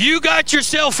 well, you got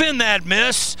yourself in that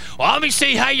mess. Well, let me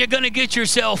see how you're going to get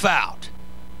yourself out.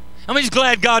 How many's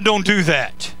glad God don't do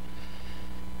that?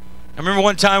 I remember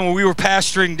one time when we were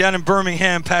pastoring down in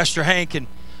Birmingham, Pastor Hank, and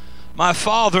my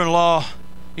father-in-law,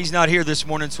 he's not here this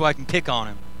morning so I can pick on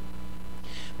him.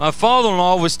 My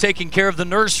father-in-law was taking care of the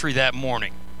nursery that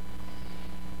morning.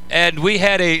 And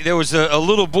there was a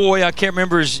little boy, I can't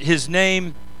remember his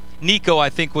name, Nico I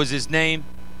think was his name.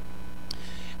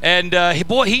 And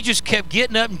he just kept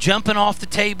getting up and jumping off the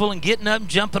table and getting up and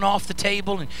jumping off the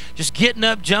table and just getting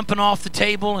up, jumping off the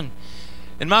table.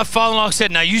 And my father-in-law said,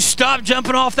 now you stop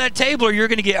jumping off that table or you're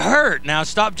going to get hurt. Now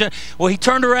stop. Well, he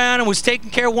turned around and was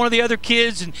taking care of one of the other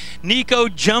kids, and Nico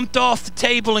jumped off the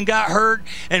table and got hurt.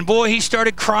 And boy, he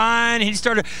started crying.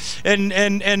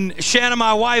 And Shanna,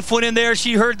 my wife, went in there.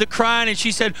 She heard the crying and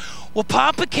she said, well,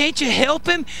 Papa, can't you help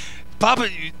him? Papa,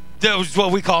 that was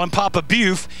what we call him, Papa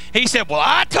Buf. He said, well,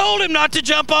 I told him not to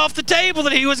jump off the table,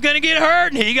 that he was going to get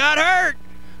hurt, and he got hurt.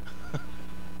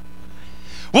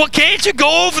 Well, can't you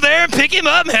go over there and pick him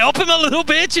up and help him a little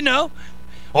bit,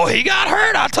 Well, he got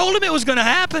hurt. I told him it was going to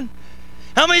happen.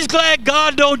 How many's glad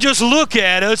God don't just look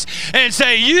at us and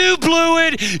say, you blew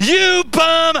it, you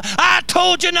bum, I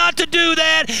told you not to do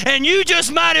that, and you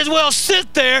just might as well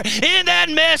sit there in that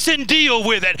mess and deal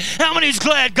with it. How many's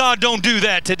glad God don't do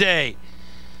that today?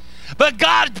 But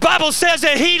God, the Bible says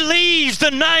that he leaves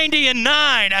the 90 and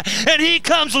 9, and he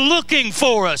comes looking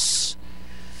for us.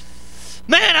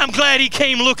 Man, I'm glad he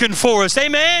came looking for us.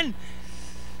 Amen?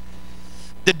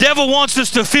 The devil wants us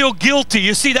to feel guilty.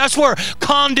 You see, that's where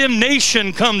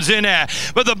condemnation comes in at.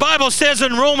 But the Bible says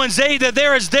in Romans 8 that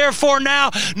there is therefore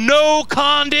now no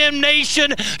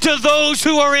condemnation to those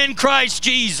who are in Christ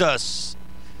Jesus.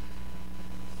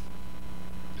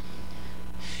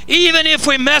 Even if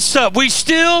we mess up, we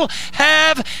still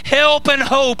have help and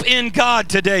hope in God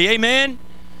today. Amen?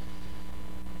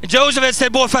 And Joseph had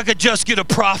said, boy, if I could just get a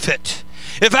prophet.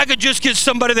 If I could just get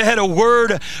somebody that had a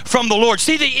word from the Lord.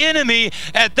 See, the enemy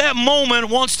at that moment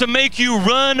wants to make you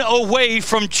run away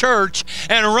from church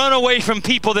and run away from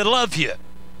people that love you.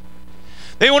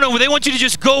 They want you to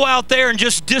just go out there and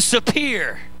just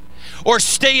disappear, or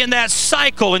stay in that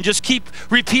cycle and just keep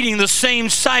repeating the same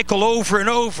cycle over and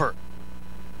over.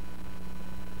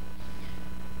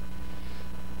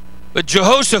 But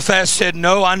Jehoshaphat said,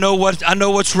 no, I know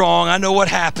what's wrong. I know what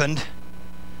happened.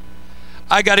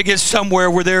 I got to get somewhere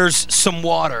where there's some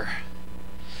water.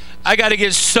 I got to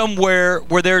get somewhere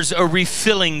where there's a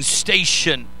refilling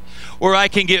station where I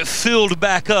can get filled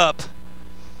back up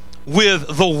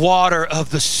with the water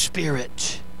of the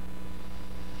Spirit.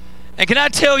 And can I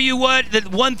tell you what?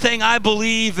 That one thing I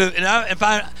believe, and if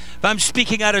I'm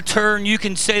speaking out of turn, you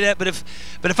can say that, but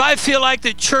if I feel like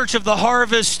the Church of the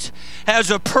Harvest has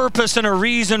a purpose and a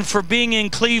reason for being in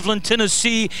Cleveland,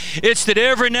 Tennessee, it's that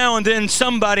every now and then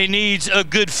somebody needs a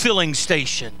good filling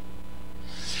station.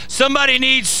 Somebody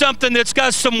needs something that's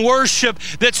got some worship,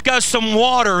 that's got some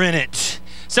water in it.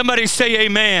 Somebody say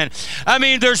amen. I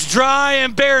mean, there's dry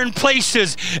and barren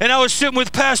places. And I was sitting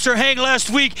with Pastor Hank last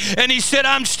week, and he said,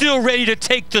 I'm still ready to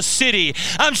take the city.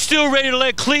 I'm still ready to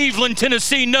let Cleveland,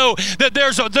 Tennessee know that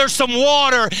there's some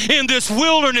water in this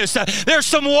wilderness. There's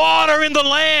some water in the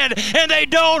land, and they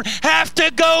don't have to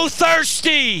go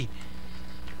thirsty.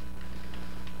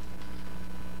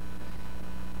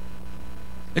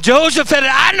 Jehoshaphat,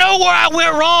 I know where I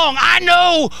went wrong. I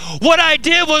know what I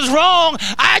did was wrong.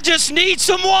 I just need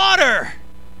some water.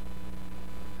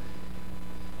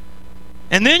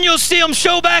 And then you'll see them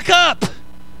show back up.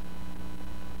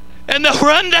 And they'll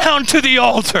run down to the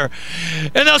altar.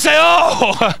 And they'll say,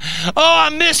 oh, I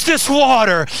miss this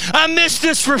water. I miss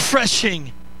this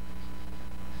refreshing.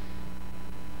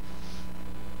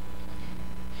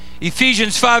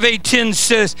 Ephesians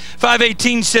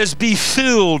 5:18 says, be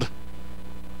filled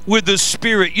with the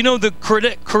Spirit. You know, the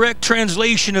correct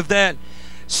translation of that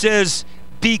says,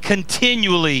 be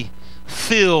continually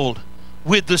filled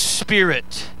with the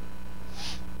Spirit.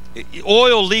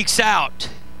 Oil leaks out.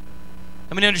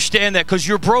 I mean, understand that, because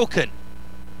you're broken.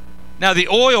 Now, the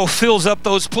oil fills up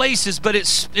those places, but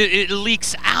it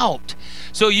leaks out.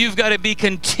 So you've got to be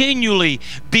continually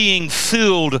being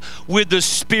filled with the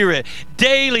Spirit,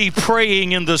 daily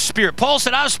praying in the Spirit. Paul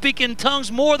said, I speak in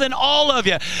tongues more than all of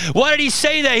you. Why did he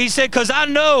say that? He said, because I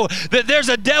know that there's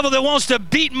a devil that wants to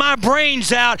beat my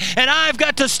brains out, and I've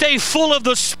got to stay full of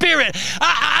the Spirit.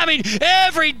 I mean,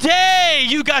 every day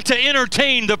you got to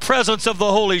entertain the presence of the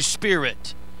Holy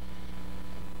Spirit.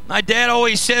 My dad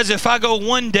always says, if I go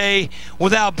one day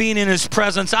without being in His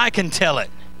presence, I can tell it.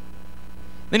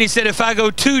 Then he said, if I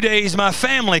go 2 days, my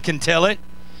family can tell it.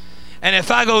 And if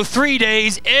I go 3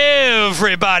 days,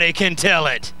 everybody can tell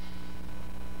it.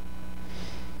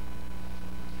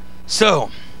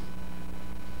 So,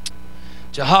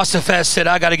 Jehoshaphat said,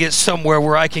 I got to get somewhere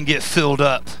where I can get filled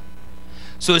up.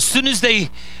 So as soon as they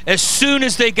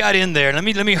got in there, let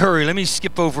me hurry. Let me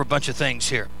skip over a bunch of things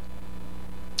here.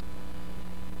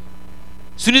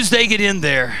 As soon as they get in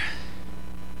there,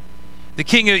 the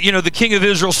king of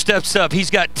Israel steps up. He's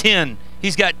got 10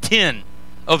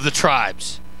 of the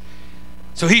tribes.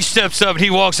 So he steps up and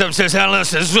he walks up and says, hey,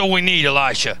 listen, this is what we need,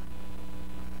 Elisha.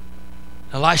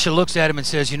 Elisha looks at him and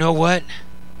says, you know what?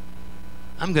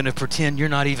 I'm going to pretend you're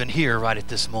not even here right at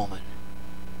this moment.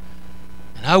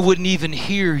 And I wouldn't even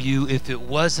hear you if it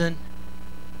wasn't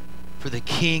for the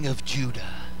King of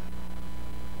Judah,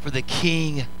 for the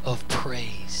King of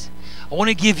praise. I want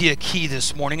to give you a key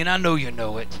this morning, and I know you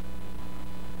know it.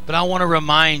 But I want to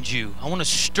remind you, I want to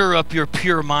stir up your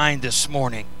pure mind this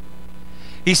morning.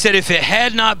 He said, if it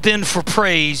had not been for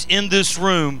praise in this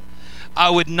room,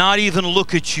 I would not even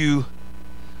look at you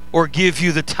or give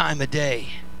you the time of day.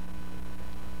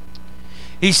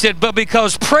 He said, but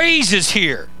because praise is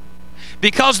here,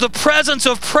 because the presence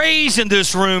of praise in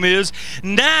this room is,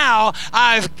 now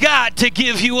I've got to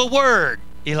give you a word,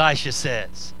 Elisha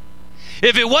says.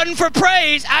 If it wasn't for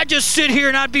praise, I'd just sit here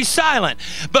and I'd be silent.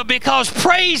 But because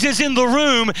praise is in the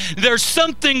room, there's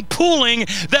something pulling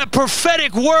that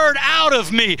prophetic word out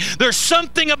of me. There's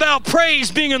something about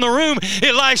praise being in the room,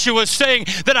 Elisha was saying,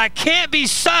 that I can't be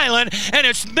silent, and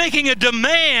it's making a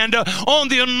demand on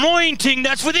the anointing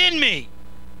that's within me.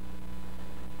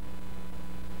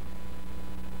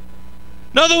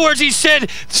 In other words, he said,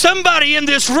 somebody in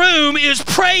this room is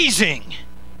praising.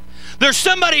 There's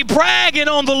somebody bragging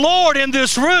on the Lord in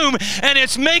this room, and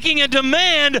it's making a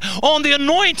demand on the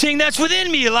anointing that's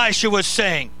within me, Elisha was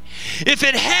saying. If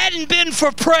it hadn't been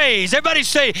for praise, everybody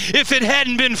say, if it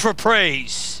hadn't been for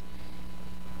praise.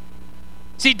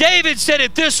 See, David said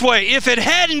it this way, if it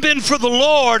hadn't been for the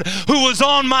Lord who was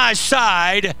on my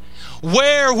side,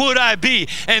 where would I be?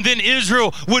 And then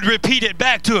Israel would repeat it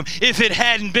back to him, if it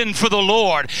hadn't been for the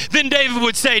Lord. Then David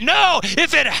would say, no,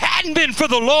 if it hadn't been for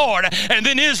the Lord. And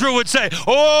then Israel would say,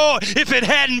 oh, if it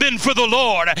hadn't been for the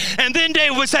Lord. And then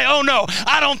David would say, oh no,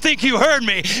 I don't think you heard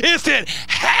me. If it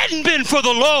hadn't been for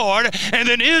the Lord. And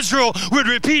then Israel would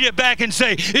repeat it back and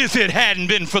say, if it hadn't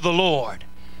been for the Lord.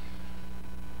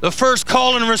 The first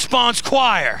call and response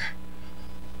choir.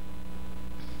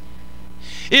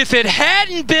 If it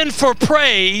hadn't been for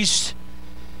praise,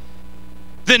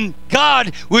 then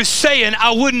God was saying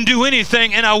I wouldn't do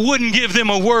anything and I wouldn't give them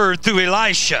a word through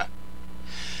Elisha.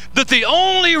 That the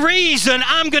only reason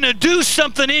I'm going to do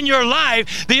something in your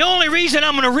life, the only reason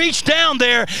I'm going to reach down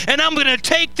there and I'm going to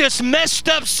take this messed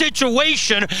up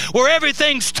situation where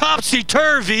everything's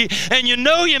topsy-turvy and you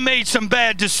know you made some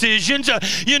bad decisions,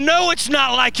 you know it's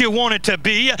not like you want it to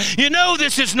be, you know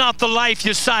this is not the life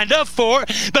you signed up for,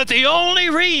 but the only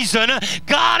reason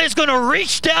God is going to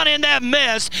reach down in that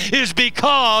mess is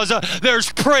because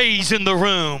there's praise in the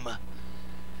room.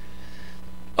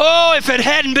 Oh, if it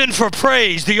hadn't been for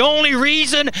praise, the only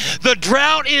reason the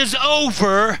drought is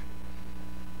over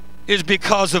is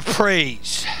because of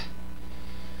praise.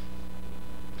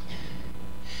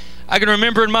 I can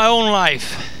remember in my own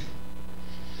life,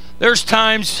 there's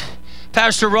times,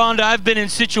 Pastor Rhonda, I've been in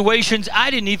situations I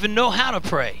didn't even know how to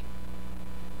pray.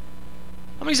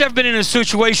 How many's ever been in a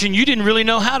situation you didn't really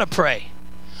know how to pray?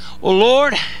 Well,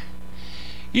 Lord,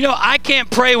 you know, I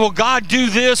can't pray, well, God do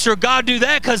this or God do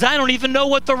that, because I don't even know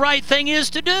what the right thing is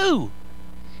to do.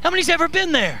 How many's ever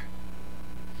been there?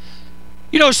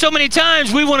 You know, so many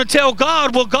times we want to tell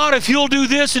God, well, God, if you'll do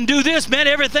this and do this, man,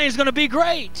 everything's going to be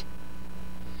great.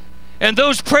 And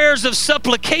those prayers of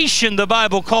supplication, the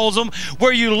Bible calls them,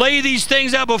 where you lay these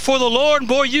things out before the Lord, and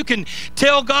boy, you can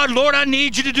tell God, Lord, I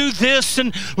need you to do this,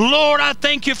 and Lord, I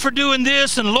thank you for doing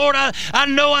this, and Lord, I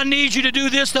know I need you to do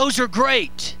this. Those are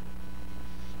great.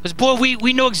 Because, boy,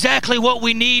 we know exactly what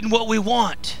we need and what we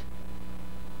want.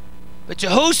 But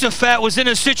Jehoshaphat was in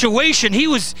a situation, he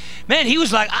was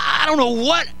like, I don't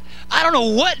know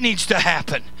what needs to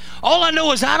happen. All I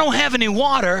know is I don't have any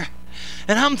water,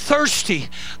 and I'm thirsty.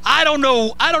 I don't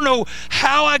know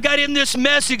how I got in this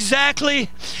mess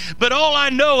exactly, but all I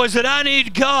know is that I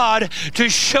need God to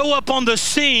show up on the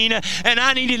scene, and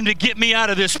I need him to get me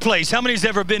out of this place. How many's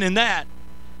ever been in that?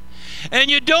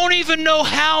 And you don't even know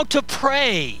how to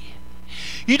pray.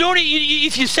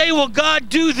 If you say, well, God,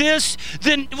 do this,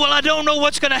 then, well, I don't know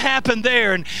what's going to happen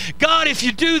there. And God, if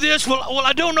you do this, well,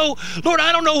 I don't know, Lord,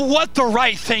 I don't know what the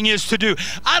right thing is to do.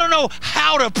 I don't know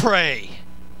how to pray.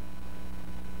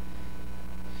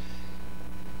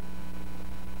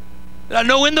 But I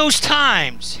know in those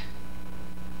times,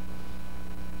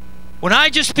 when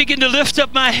I just begin to lift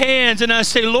up my hands and I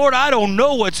say, Lord, I don't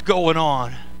know what's going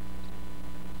on.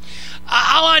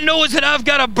 All I know is that I've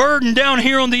got a burden down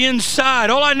here on the inside.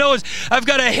 All I know is I've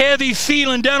got a heavy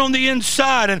feeling down on the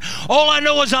inside. And all I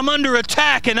know is I'm under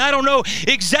attack, and I don't know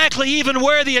exactly even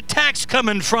where the attack's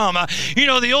coming from. You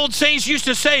know, the old saints used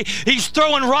to say he's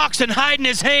throwing rocks and hiding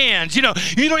his hands. You know,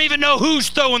 you don't even know who's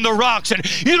throwing the rocks, and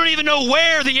you don't even know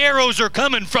where the arrows are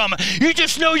coming from. You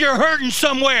just know you're hurting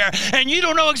somewhere, and you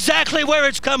don't know exactly where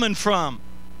it's coming from.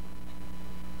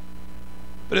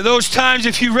 But at those times,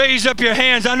 if you raise up your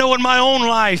hands, I know in my own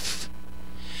life,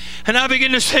 and I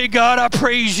begin to say, God, I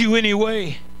praise you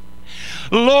anyway.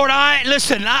 Lord,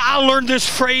 I learned this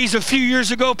phrase a few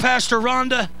years ago, Pastor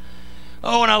Rhonda.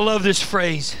 Oh, and I love this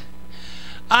phrase.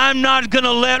 I'm not going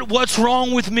to let what's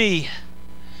wrong with me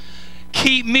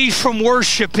keep me from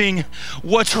worshiping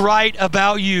what's right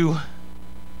about you.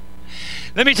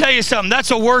 Let me tell you something, that's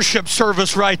a worship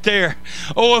service right there.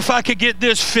 Oh, if I could get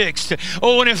this fixed.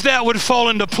 Oh, and if that would fall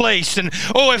into place. And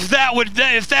oh, if that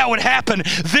would happen,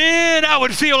 then I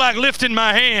would feel like lifting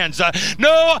my hands.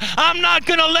 No, I'm not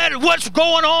going to let what's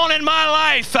going on in my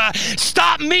life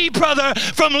stop me, brother,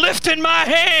 from lifting my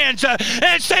hands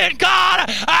and saying, God,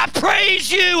 I praise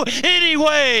you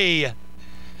anyway.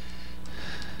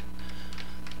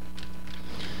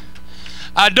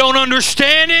 I don't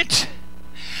understand it.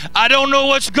 I don't know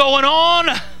what's going on,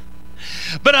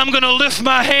 but I'm going to lift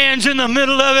my hands in the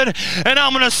middle of it, and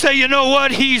I'm going to say, you know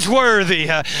what? He's worthy.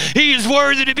 He is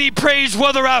worthy to be praised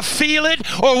whether I feel it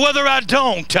or whether I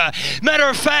don't. Matter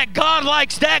of fact, God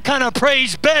likes that kind of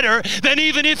praise better than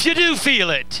even if you do feel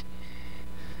it.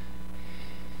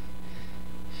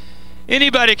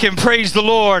 Anybody can praise the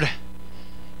Lord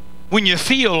when you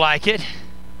feel like it.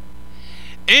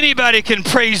 Anybody can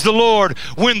praise the Lord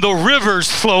when the river's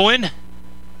flowing.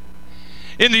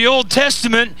 In the Old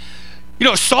Testament,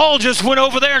 Saul just went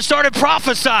over there and started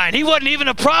prophesying. He wasn't even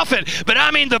a prophet, but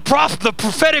I mean the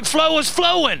prophetic flow was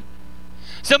flowing.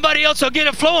 Somebody else will get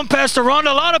it flowing, Pastor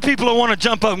Rhonda. A lot of people will want to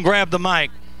jump up and grab the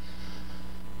mic.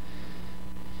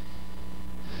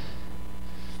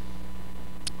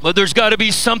 But there's got to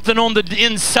be something on the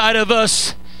inside of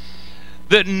us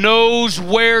that knows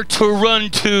where to run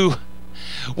to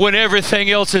when everything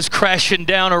else is crashing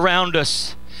down around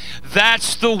us.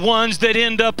 That's the ones that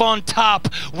end up on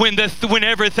top when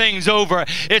everything's over.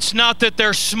 It's not that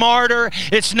they're smarter.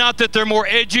 It's not that they're more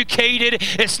educated.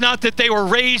 It's not that they were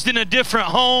raised in a different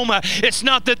home. It's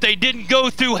not that they didn't go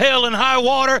through hell and high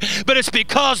water, but it's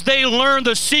because they learned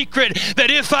the secret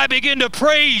that if I begin to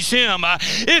praise Him,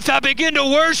 if I begin to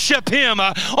worship Him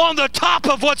on the top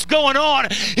of what's going on,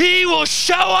 He will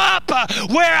show up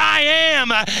where I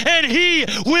am, and He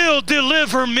will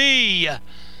deliver me.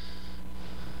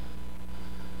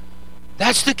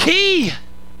 That's the key.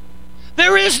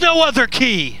 There is no other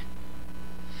key.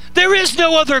 There is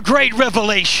no other great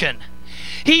revelation.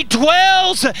 He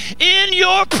dwells in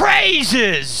your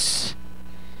praises.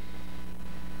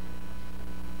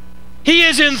 He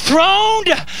is enthroned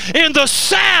in the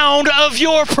sound of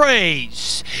your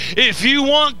praise. If you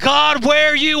want God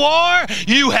where you are,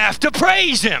 you have to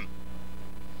praise Him.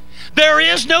 There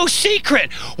is no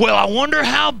secret. Well, I wonder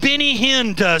how Benny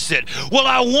Hinn does it. Well,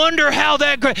 I wonder how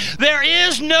that great. There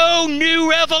is no new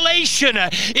revelation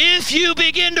if you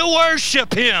begin to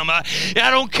worship Him. I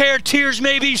don't care, tears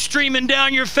may be streaming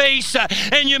down your face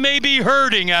and you may be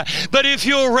hurting, but if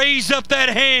you'll raise up that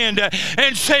hand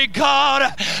and say,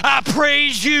 God, I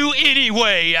praise You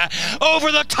anyway,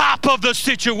 over the top of the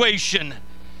situation,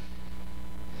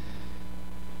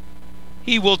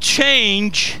 He will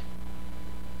change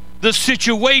the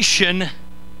situation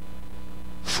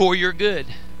for your good.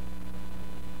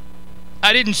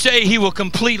 I didn't say He will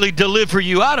completely deliver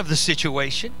you out of the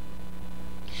situation,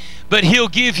 but He'll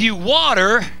give you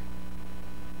water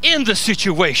in the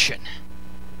situation.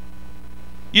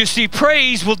 You see,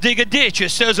 praise will dig a ditch. It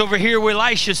says over here where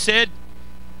Elisha said,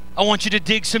 I want you to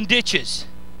dig some ditches.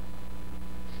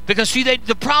 Because see,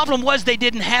 the problem was they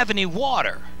didn't have any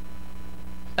water.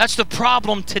 That's the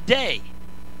problem today,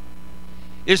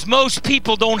 is most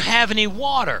people don't have any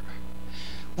water.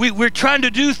 We're trying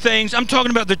to do things. I'm talking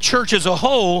about the church as a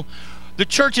whole. The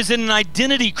church is in an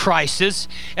identity crisis,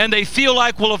 and they feel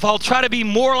like, well, if I'll try to be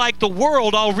more like the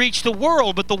world, I'll reach the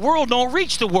world, but the world don't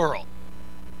reach the world.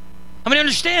 I mean,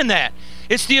 understand that.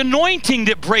 It's the anointing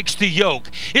that breaks the yoke.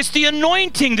 It's the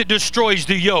anointing that destroys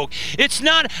the yoke. It's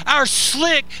not our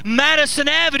slick Madison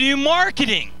Avenue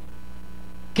marketing.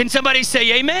 Can somebody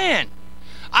say amen?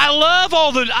 I love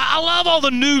all the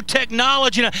new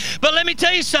technology, but let me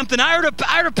tell you something. I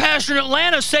heard a pastor in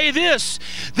Atlanta say this.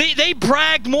 They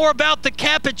bragged more about the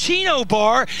cappuccino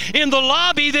bar in the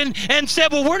lobby and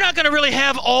said, well, we're not going to really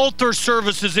have altar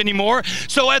services anymore.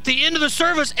 So at the end of the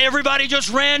service, everybody just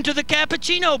ran to the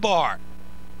cappuccino bar.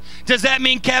 Does that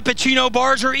mean cappuccino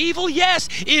bars are evil? Yes,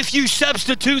 if you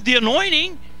substitute the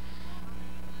anointing.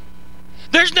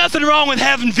 There's nothing wrong with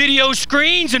having video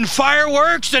screens and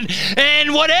fireworks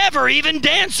and whatever, even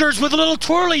dancers with little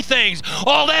twirly things.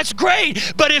 All that's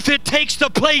great, but if it takes the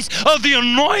place of the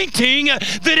anointing,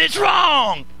 then it's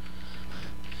wrong.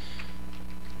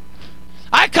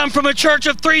 I come from a church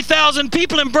of 3,000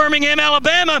 people in Birmingham,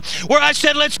 Alabama, where I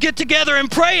said, let's get together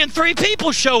and pray, and 3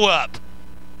 people show up.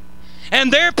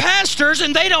 And they're pastors,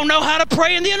 and they don't know how to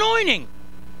pray in the anointing.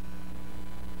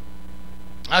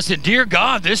 I said, dear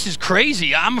God, this is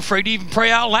crazy. I'm afraid to even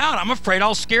pray out loud. I'm afraid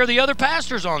I'll scare the other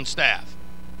pastors on staff.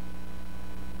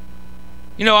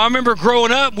 I remember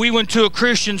growing up, we went to a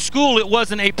Christian school. It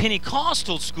wasn't a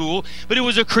Pentecostal school, but it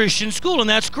was a Christian school, and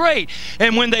that's great.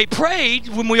 And when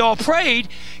we all prayed,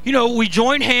 we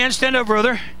joined hands. Stand up,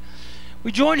 brother.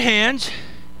 We joined hands.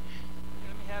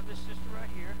 Let me have this sister right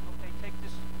here. Okay, take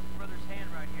this brother's hand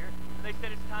right here. And they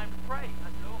said it's time to pray. I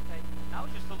said, okay. I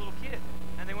was just a little kid.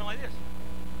 And they went like this.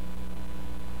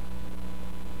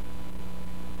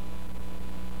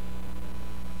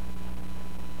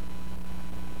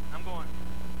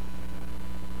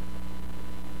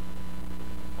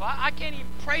 Well, I can't even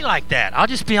pray like that. I'll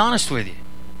just be honest with you.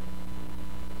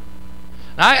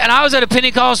 I was at a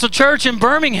Pentecostal church in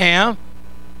Birmingham,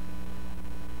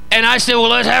 and I said, well,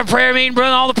 let's have a prayer meeting,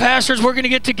 brother. All the pastors, we're going to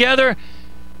get together.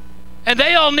 And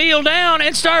they all kneel down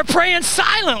and start praying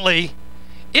silently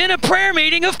in a prayer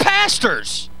meeting of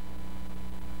pastors.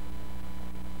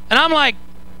 And I'm like,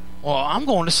 well, I'm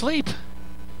going to sleep.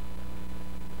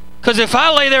 Because if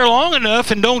I lay there long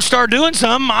enough and don't start doing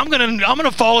something, I'm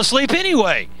gonna fall asleep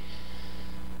anyway.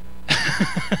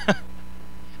 I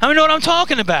mean, know what I'm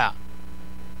talking about.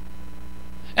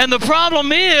 And the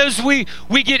problem is we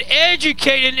get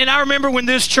educated, and I remember when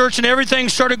this church and everything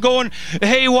started going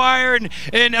haywire,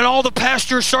 and all the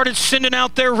pastors started sending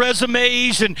out their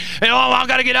resumes, and oh, I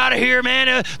got to get out of here,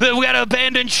 man. We got to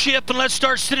abandon ship, and let's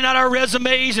start sending out our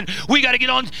resumes, and we got to get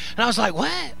on. And I was like,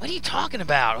 what are you talking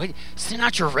about? Send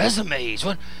out your resumes.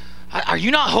 What? Are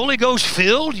you not Holy Ghost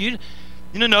filled?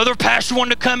 Another pastor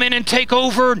wanted to come in and take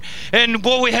over, and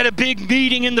boy, we had a big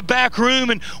meeting in the back room,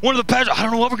 and one of the pastors, I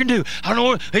don't know what we're going to do. I don't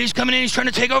know. He's coming in, he's trying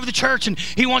to take over the church, and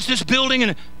he wants this building.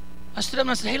 And I stood up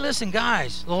and I said, hey, listen,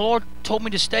 guys, the Lord told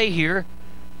me to stay here,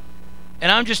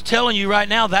 and I'm just telling you right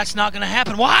now, that's not going to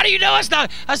happen. Well, how do you know it's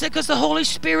not? I said, because the Holy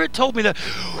Spirit told me that.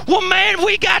 Well, man,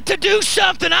 we got to do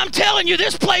something. I'm telling you,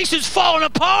 this place is falling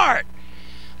apart.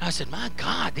 And I said, my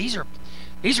God, these are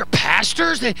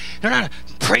pastors. They're not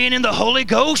praying in the Holy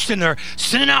Ghost, and they're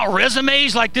sending out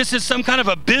resumes like this is some kind of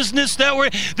a business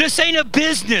this ain't a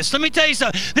business. Let me tell you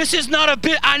something. This is not a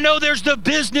bit. I know there's the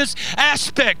business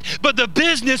aspect, but the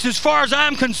business, as far as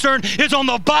I'm concerned, is on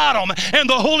the bottom, and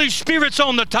the Holy Spirit's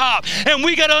on the top. And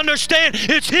we got to understand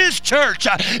it's His church.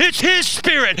 It's His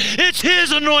Spirit. It's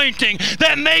His anointing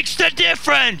that makes the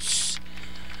difference.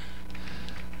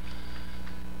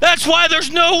 That's why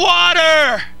there's no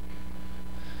water.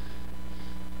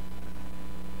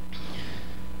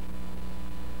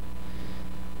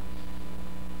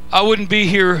 I wouldn't be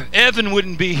here, Evan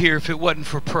wouldn't be here if it wasn't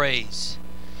for praise.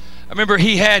 I remember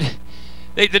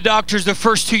the doctors, the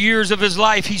first 2 years of his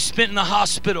life, he spent in the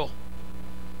hospital.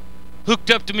 Hooked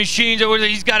up to machines.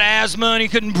 He's got asthma and he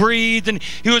couldn't breathe, and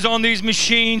he was on these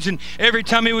machines, and every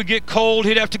time he would get cold,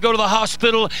 he'd have to go to the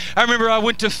hospital. I remember I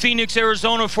went to Phoenix,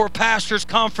 Arizona for a pastor's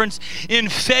conference in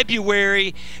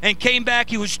February and came back.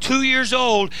 He was 2 years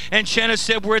old, and Shanna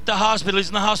said, we're at the hospital. He's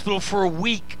in the hospital for a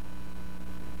week.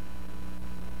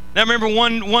 Now, I remember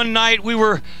one night we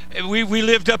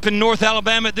lived up in North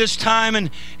Alabama at this time, and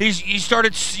he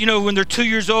started, when they're 2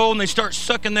 years old and they start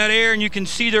sucking that air and you can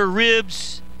see their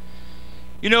ribs,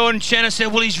 and Shanna said,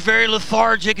 well, he's very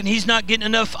lethargic and he's not getting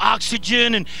enough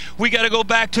oxygen, and we got to go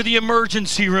back to the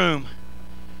emergency room.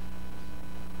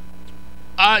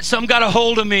 Some got a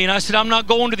hold of me, and I said, I'm not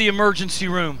going to the emergency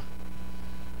room.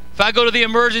 If I go to the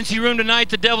emergency room tonight,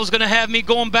 the devil's going to have me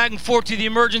going back and forth to the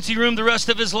emergency room the rest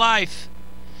of his life.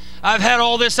 I've had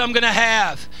all this I'm going to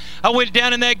have. I went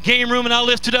down in that game room and I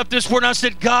lifted up this word and I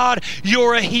said, God,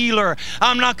 you're a healer.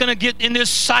 I'm not going to get in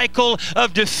this cycle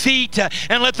of defeat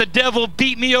and let the devil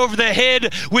beat me over the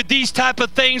head with these type of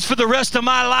things for the rest of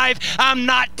my life. I'm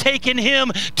not taking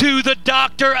him to the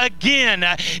doctor again.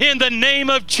 In the name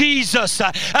of Jesus,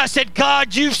 I said,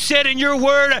 God, you've said in your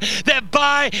word that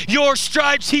by your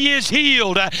stripes he is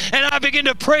healed. And I began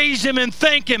to praise him and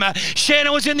thank him.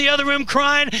 Shannon was in the other room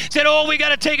crying, said, oh, we got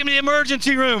to take him to the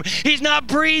emergency room. He's not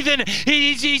breathing.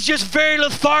 He's just very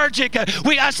lethargic.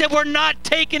 I said, we're not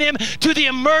taking him to the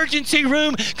emergency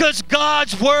room because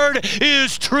God's word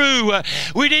is true.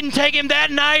 We didn't take him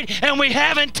that night, and we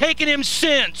haven't taken him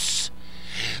since.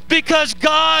 Because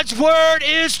God's word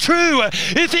is true.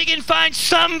 If he can find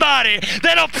somebody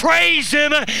that'll praise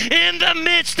him in the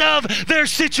midst of their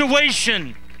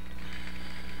situation.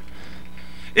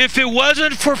 If it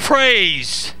wasn't for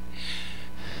praise,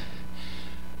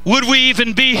 would we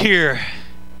even be here?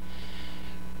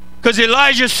 Because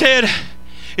Elisha said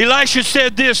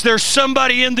this, there's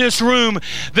somebody in this room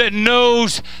that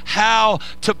knows how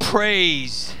to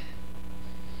praise.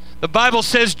 The Bible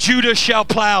says Judah shall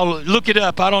plow. Look it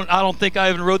up. I don't think I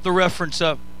even wrote the reference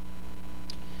up.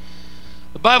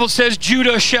 The Bible says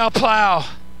Judah shall plow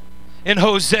in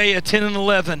Hosea 10 and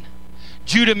 11.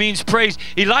 Judah means praise.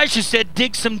 Elisha said,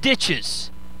 dig some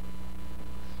ditches.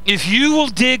 If you will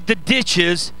dig the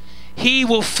ditches, he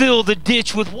will fill the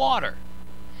ditch with water.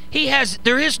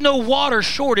 There is no water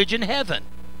shortage in heaven.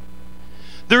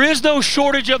 There is no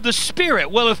shortage of the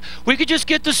Spirit. Well, if we could just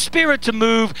get the Spirit to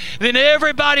move, then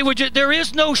everybody would there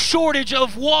is no shortage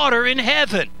of water in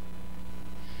heaven.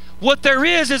 What there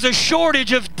is a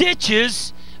shortage of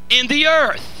ditches in the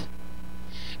earth.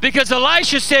 Because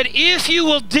Elisha said, if you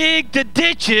will dig the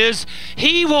ditches,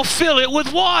 he will fill it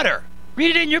with water.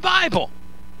 Read it in your Bible.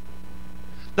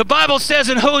 The Bible says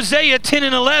in Hosea 10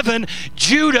 and 11,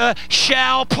 Judah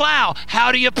shall plow.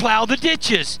 How do you plow the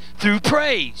ditches? Through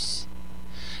praise.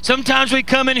 Sometimes we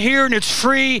come in here and it's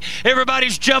free.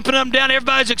 Everybody's jumping up and down.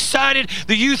 Everybody's excited.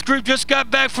 The youth group just got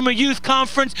back from a youth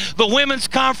conference. The women's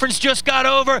conference just got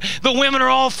over. The women are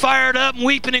all fired up and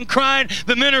weeping and crying.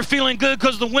 The men are feeling good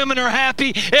because the women are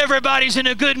happy. Everybody's in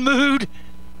a good mood.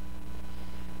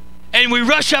 And we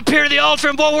rush up here to the altar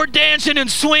and boy, we're dancing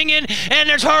and swinging. And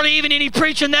there's hardly even any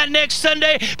preaching that next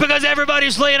Sunday because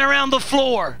everybody's laying around the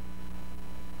floor.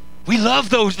 We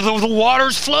love those. The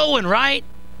water's flowing, right?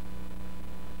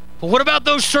 But what about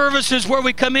those services where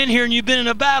we come in here and you've been in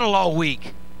a battle all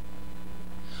week?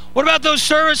 What about those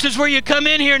services where you come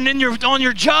in here and then you're on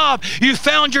your job, you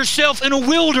found yourself in a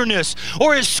wilderness,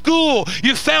 or at school,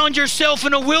 you found yourself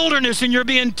in a wilderness and you're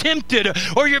being tempted,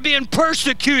 or you're being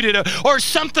persecuted, or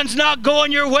something's not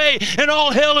going your way and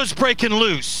all hell is breaking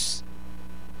loose.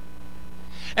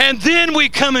 And then we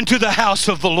come into the house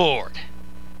of the Lord.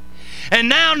 And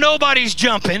now nobody's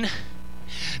jumping,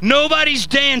 nobody's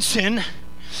dancing,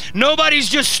 nobody's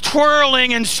just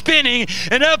twirling and spinning,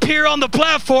 and up here on the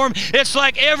platform, it's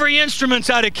like every instrument's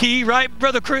out of key, right,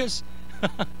 Brother Chris?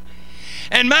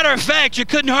 And matter of fact, you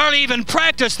couldn't hardly even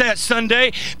practice that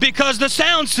Sunday because the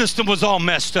sound system was all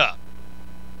messed up.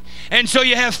 And so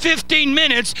you have 15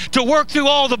 minutes to work through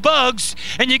all the bugs,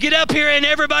 and you get up here and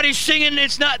everybody's singing.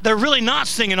 They're really not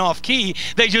singing off key.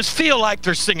 They just feel like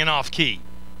they're singing off key.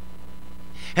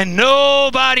 And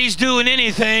nobody's doing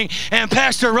anything, and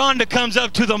Pastor Rhonda comes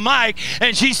up to the mic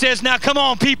and she says, now come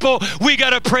on people, we got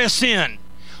to press in.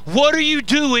 What are you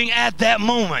doing at that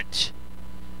moment?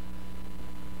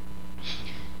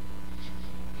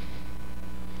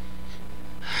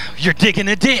 You're digging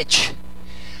a ditch.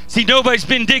 See, nobody's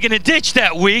been digging a ditch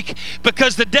that week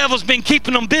because the devil's been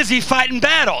keeping them busy fighting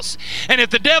battles. And if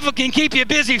the devil can keep you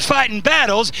busy fighting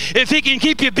battles, if he can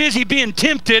keep you busy being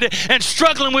tempted and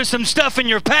struggling with some stuff in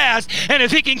your past, and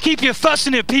if he can keep you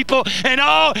fussing at people and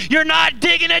you're not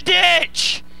digging a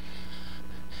ditch.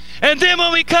 And then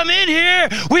when we come in here,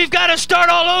 we've got to start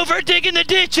all over digging the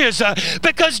ditches.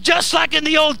 Because just like in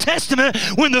the Old Testament,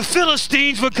 when the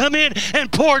Philistines would come in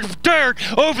and pour dirt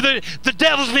over the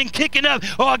devil's been kicking up.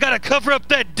 Oh, I got to cover up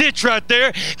that ditch right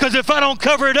there. Because if I don't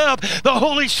cover it up, the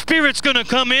Holy Spirit's going to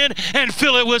come in and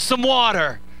fill it with some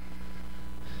water.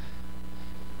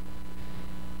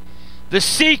 The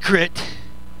secret,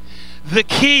 the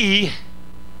key,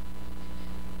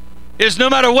 is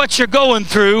no matter what you're going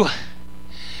through,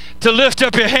 to lift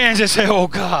up your hands and say, oh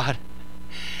God,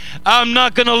 I'm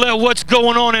not going to let what's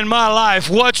going on in my life,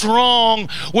 what's wrong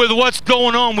with what's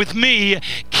going on with me,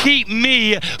 keep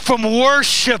me from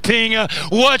worshiping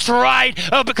what's right.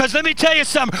 Because let me tell you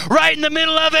something, right in the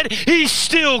middle of it, he's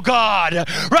still God.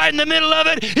 Right in the middle of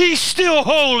it, he's still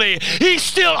holy. He's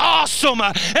still awesome.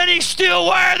 And he's still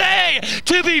worthy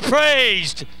to be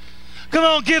praised. Come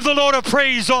on, give the Lord a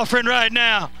praise offering right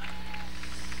now.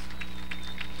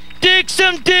 Dig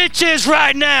some ditches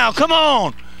right now. Come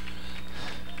on.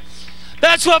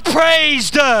 That's what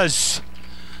praise does.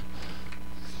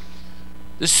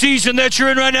 The season that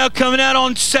you're in right now, coming out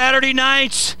on Saturday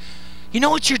nights, you know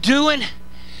what you're doing?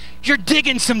 You're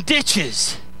digging some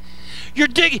ditches. You're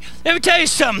digging. Let me tell you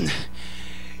something.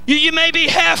 You may be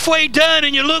halfway done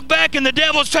and you look back and the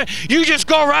devil's trying. You just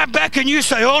go right back and you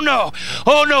say, oh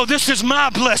no, this is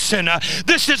my blessing.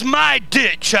 This is my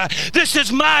ditch. This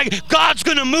is God's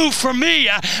going to move for me.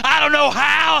 I don't know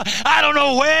how, I don't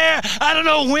know where, I don't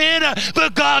know when,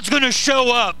 but God's going to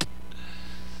show up.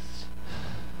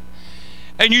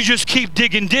 And you just keep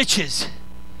digging ditches.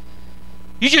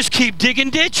 You just keep digging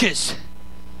ditches.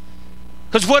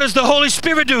 Because what does the Holy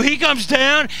Spirit do? He comes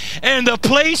down, and the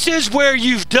places where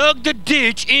you've dug the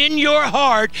ditch in your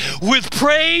heart with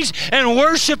praise and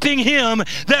worshiping Him,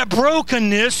 that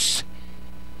brokenness,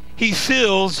 He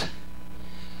fills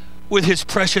with His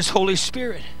precious Holy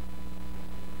Spirit.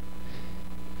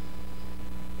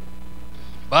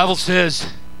 The Bible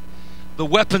says the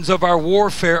weapons of our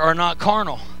warfare are not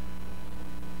carnal,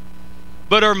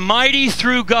 but are mighty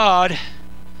through God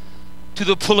to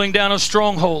the pulling down of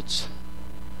strongholds.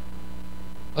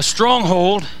 A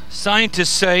stronghold, scientists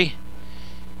say,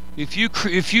 if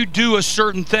you do a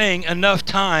certain thing enough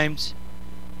times,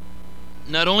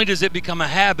 not only does it become a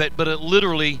habit, but it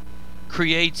literally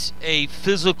creates a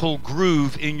physical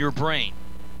groove in your brain.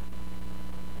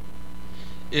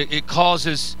 It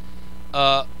causes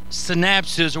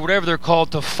synapses, or whatever they're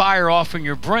called, to fire off in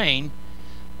your brain.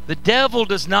 The devil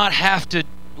does not have to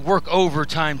work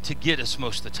overtime to get us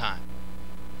most of the time.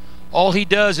 All he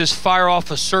does is fire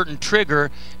off a certain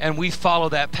trigger, and we follow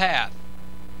that path.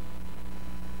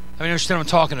 I mean, understand what I'm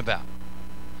talking about.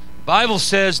 Bible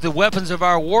says the weapons of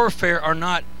our warfare are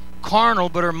not carnal,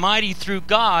 but are mighty through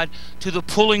God to the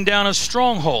pulling down of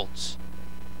strongholds.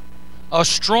 A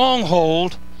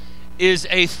stronghold is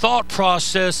a thought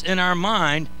process in our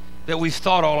mind that we've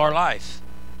thought all our life.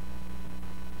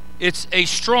 It's a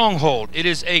stronghold. It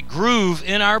is a groove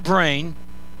in our brain.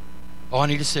 Oh, I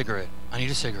need a cigarette. I need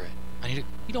a cigarette. You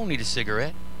don't need a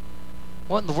cigarette.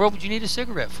 What in the world would you need a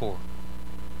cigarette for?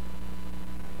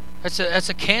 That's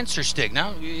a cancer stick.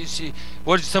 Now, you see,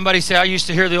 what did somebody say? I used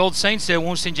to hear the old saints say, it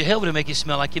won't send you to hell, but it'll make you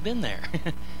smell like you've been there.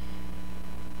 I'm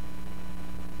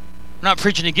not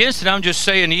preaching against it. I'm just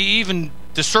saying, even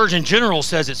the Surgeon General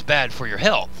says it's bad for your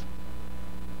health.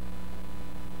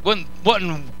 What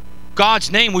in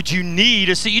God's name would you need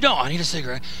a cigarette? You don't. I need a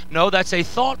cigarette. No, that's a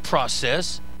thought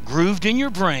process grooved in your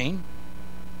brain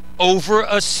over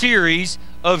a series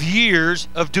of years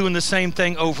of doing the same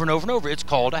thing over and over and over. It's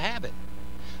called a habit.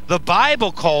 The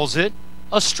Bible calls it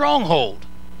a stronghold.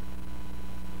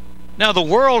 Now, the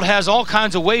world has all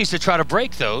kinds of ways to try to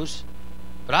break those,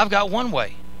 but I've got one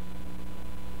way.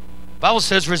 The Bible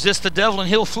says resist the devil and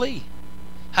he'll flee.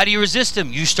 How do you resist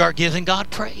him? You start giving God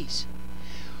praise.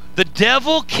 The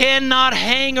devil cannot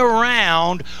hang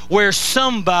around where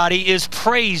somebody is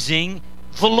praising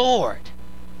the Lord.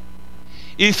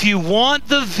 If you want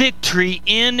the victory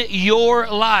in your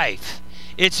life,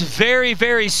 it's very,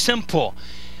 very simple.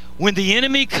 When the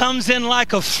enemy comes in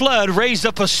like a flood, raise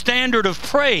up a standard of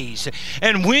praise.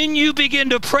 And when you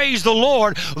begin to praise the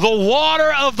Lord, the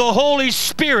water of the Holy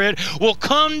Spirit will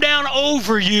come down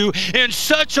over you in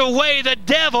such a way the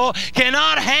devil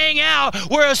cannot hang out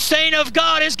where a saint of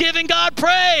God is giving God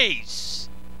praise.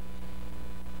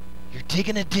 You're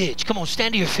digging a ditch. Come on,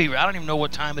 stand to your feet. I don't even know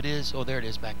what time it is. Oh, there it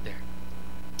is back there.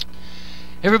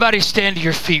 Everybody stand to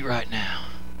your feet right now.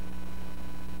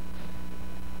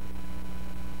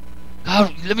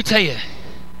 God, let me tell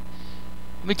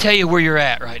you where you're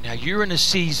at right now. You're in a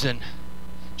season,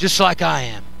 just like I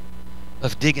am,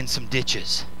 of digging some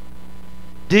ditches.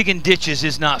 Digging ditches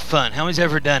is not fun. How many's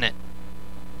ever done it?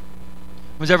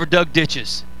 How many's ever dug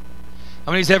ditches?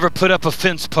 How many's ever put up a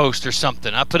fence post or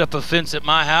something? I put up a fence at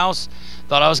my house,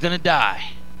 thought I was going to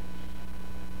die.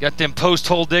 Got them post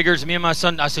hole diggers. Me and my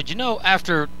son, I said,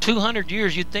 after 200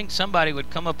 years, you'd think somebody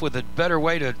would come up with a better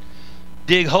way to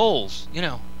dig holes,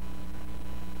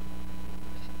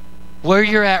 Where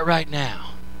you're at right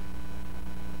now,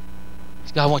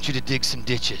 God wants you to dig some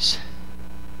ditches.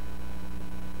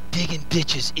 Digging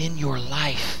ditches in your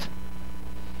life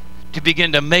to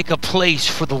begin to make a place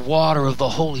for the water of the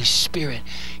Holy Spirit.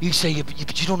 You say,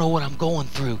 but you don't know what I'm going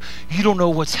through. You don't know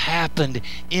what's happened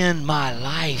in my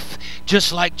life.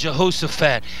 Just like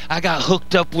Jehoshaphat, I got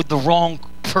hooked up with the wrong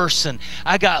person.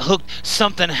 I got hooked.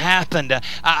 Something happened.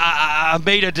 I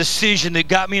made a decision that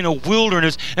got me in a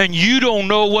wilderness, and you don't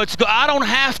know what's going on. I don't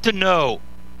have to know.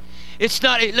 It's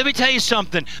not. Let me tell you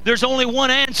something. There's only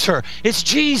one answer. It's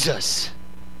Jesus.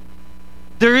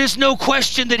 There is no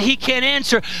question that he can't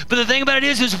answer. But the thing about it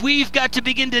is we've got to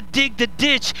begin to dig the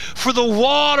ditch for the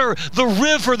water. The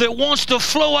river that wants to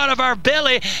flow out of our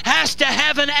belly has to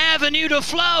have an avenue to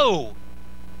flow.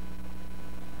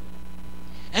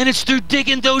 And it's through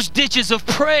digging those ditches of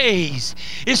praise.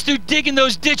 It's through digging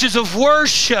those ditches of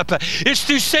worship. It's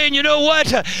through saying, you know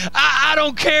what? I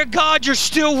don't care, God, you're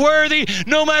still worthy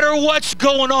no matter what's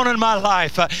going on in my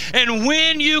life. And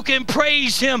when you can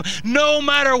praise him no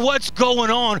matter what's going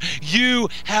on, you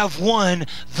have won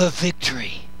the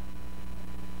victory.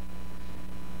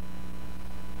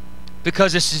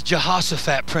 Because this is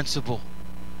Jehoshaphat principle.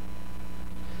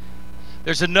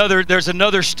 There's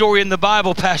another story in the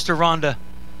Bible, Pastor Rhonda,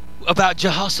 about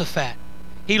Jehoshaphat.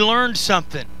 He learned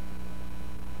something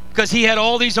because he had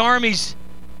all these armies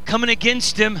coming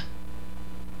against him,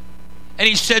 and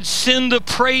he said, send the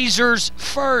praisers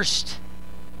first.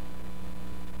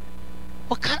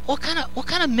 What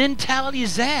kind of mentality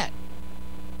is that?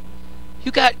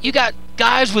 You got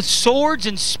guys with swords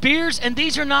and spears, and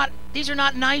these are not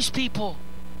nice people.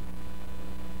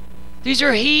 These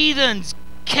are heathens,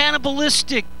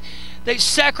 cannibalistic. They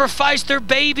sacrifice their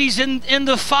babies in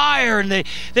the fire, and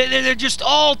they're just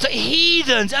all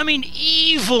heathens. I mean,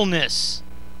 evilness.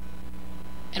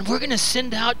 And we're going to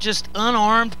send out just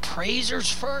unarmed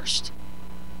praisers first?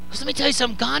 Because let me tell you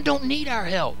something, God don't need our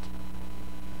help.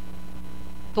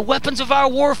 The weapons of our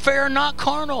warfare are not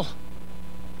carnal.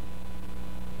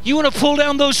 You want to pull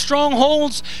down those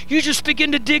strongholds? You just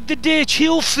begin to dig the ditch.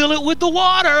 He'll fill it with the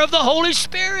water of the Holy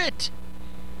Spirit.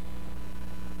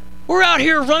 We're out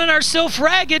here running ourselves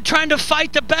ragged, trying to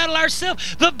fight the battle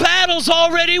ourselves. The battle's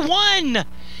already won.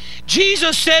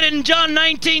 Jesus said in John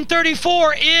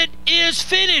 19:34, it is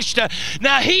finished.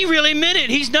 Now, he really meant it.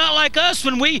 He's not like us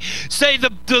when we say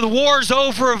the war's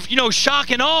over of,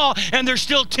 shock and awe, and there's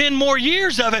still 10 more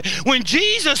years of it. When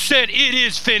Jesus said it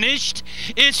is finished,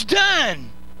 it's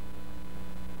done.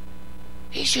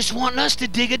 He's just wanting us to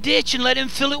dig a ditch and let him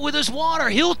fill it with his water.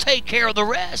 He'll take care of the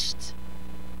rest.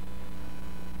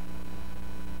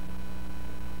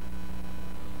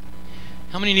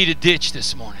 How many need a ditch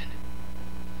this morning?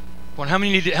 How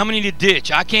many need a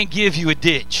ditch? I can't give you a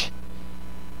ditch.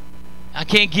 I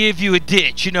can't give you a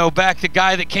ditch. Back the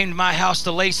guy that came to my house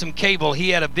to lay some cable,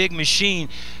 he had a big machine,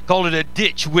 called it a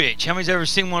ditch witch. How many's ever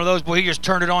seen one of those? Boy, he just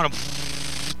turned it on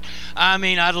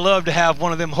and I'd love to have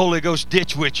one of them Holy Ghost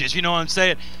ditch witches, you know what I'm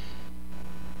saying?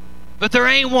 But there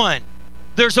ain't one.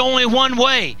 There's only one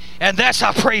way, and that's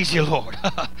I praise you, Lord.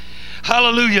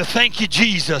 Hallelujah. Thank you,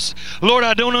 Jesus. Lord,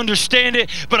 I don't understand it,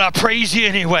 but I praise you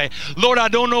anyway. Lord, I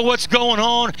don't know what's going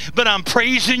on, but I'm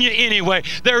praising you anyway.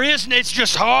 It's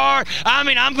just hard.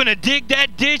 I'm going to dig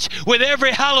that ditch with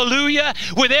every hallelujah,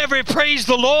 with every praise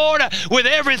the Lord, with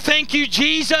every thank you,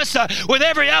 Jesus, with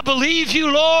every I believe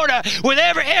you, Lord, with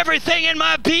everything in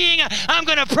my being. I'm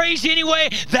going to praise you anyway.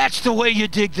 That's the way you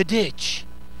dig the ditch.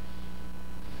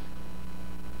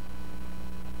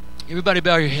 Everybody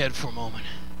bow your head for a moment.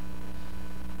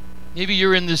 Maybe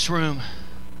you're in this room.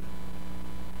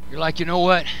 You're like, you know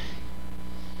what?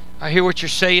 I hear what you're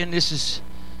saying. It's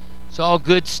all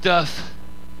good stuff.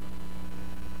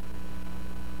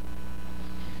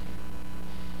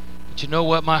 But you know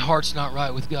what? My heart's not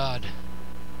right with God.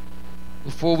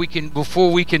 Before we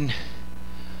can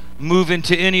move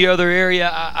into any other area,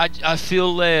 I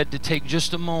feel led to take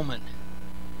just a moment.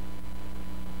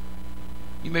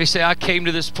 You may say, I came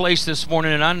to this place this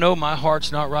morning and I know my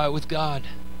heart's not right with God.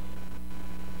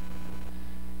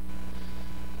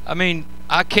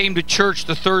 I came to church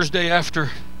the Thursday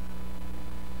after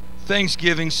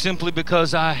Thanksgiving simply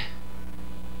because I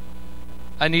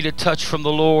need a touch from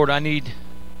the Lord. I need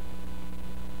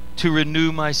to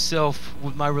renew myself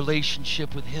with my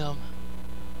relationship with Him.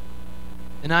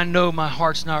 And I know my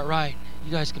heart's not right.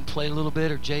 You guys can play a little bit,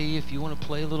 or Jay, if you want to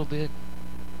play a little bit.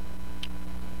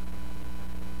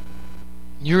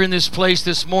 You're in this place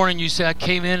this morning, you say, I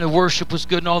came in, the worship was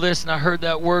good and all this, and I heard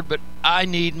that word, but I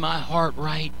need my heart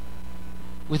right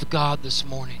with God this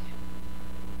morning.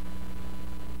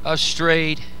 I've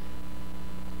strayed,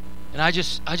 and I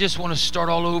just want to start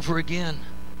all over again.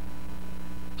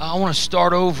 I want to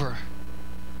start over.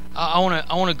 I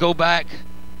want to go back.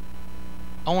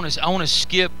 I want to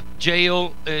skip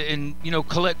jail and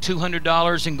collect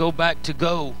 $200 and go back to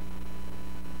go.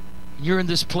 You're in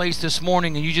this place this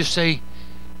morning, and you just say,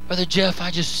 Brother Jeff,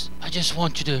 I just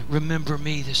want you to remember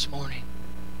me this morning.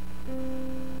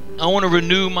 I want to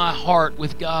renew my heart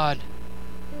with God,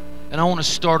 and I want to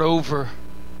start over.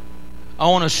 I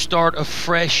want to start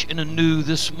afresh and anew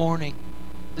this morning.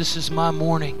 This is my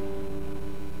morning.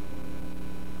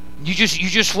 You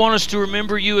just want us to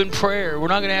remember you in prayer. We're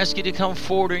not going to ask you to come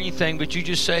forward or anything, but you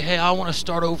just say, hey, I want to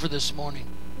start over this morning.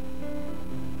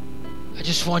 I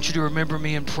just want you to remember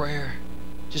me in prayer.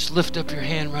 Just lift up your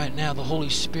hand right now. The Holy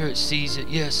Spirit sees it.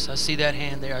 Yes, I see that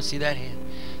hand there. I see that hand.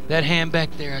 That hand back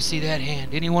there. I see that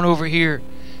hand. Anyone over here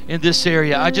in this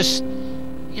area? I just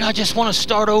want to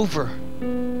start over.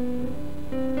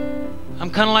 I'm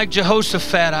kind of like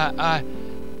Jehoshaphat. I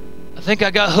think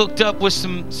I got hooked up with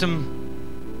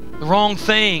the wrong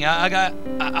thing.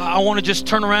 I want to just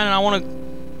turn around and I want to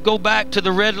go back to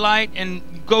the red light and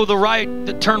go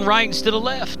turn right instead of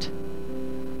left.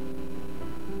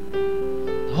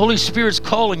 The Holy Spirit's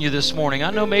calling you this morning. I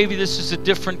know maybe this is a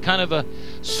different kind of a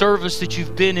service that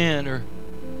you've been in,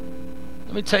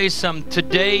 let me tell you something.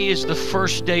 Today is the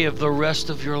first day of the rest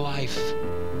of your life.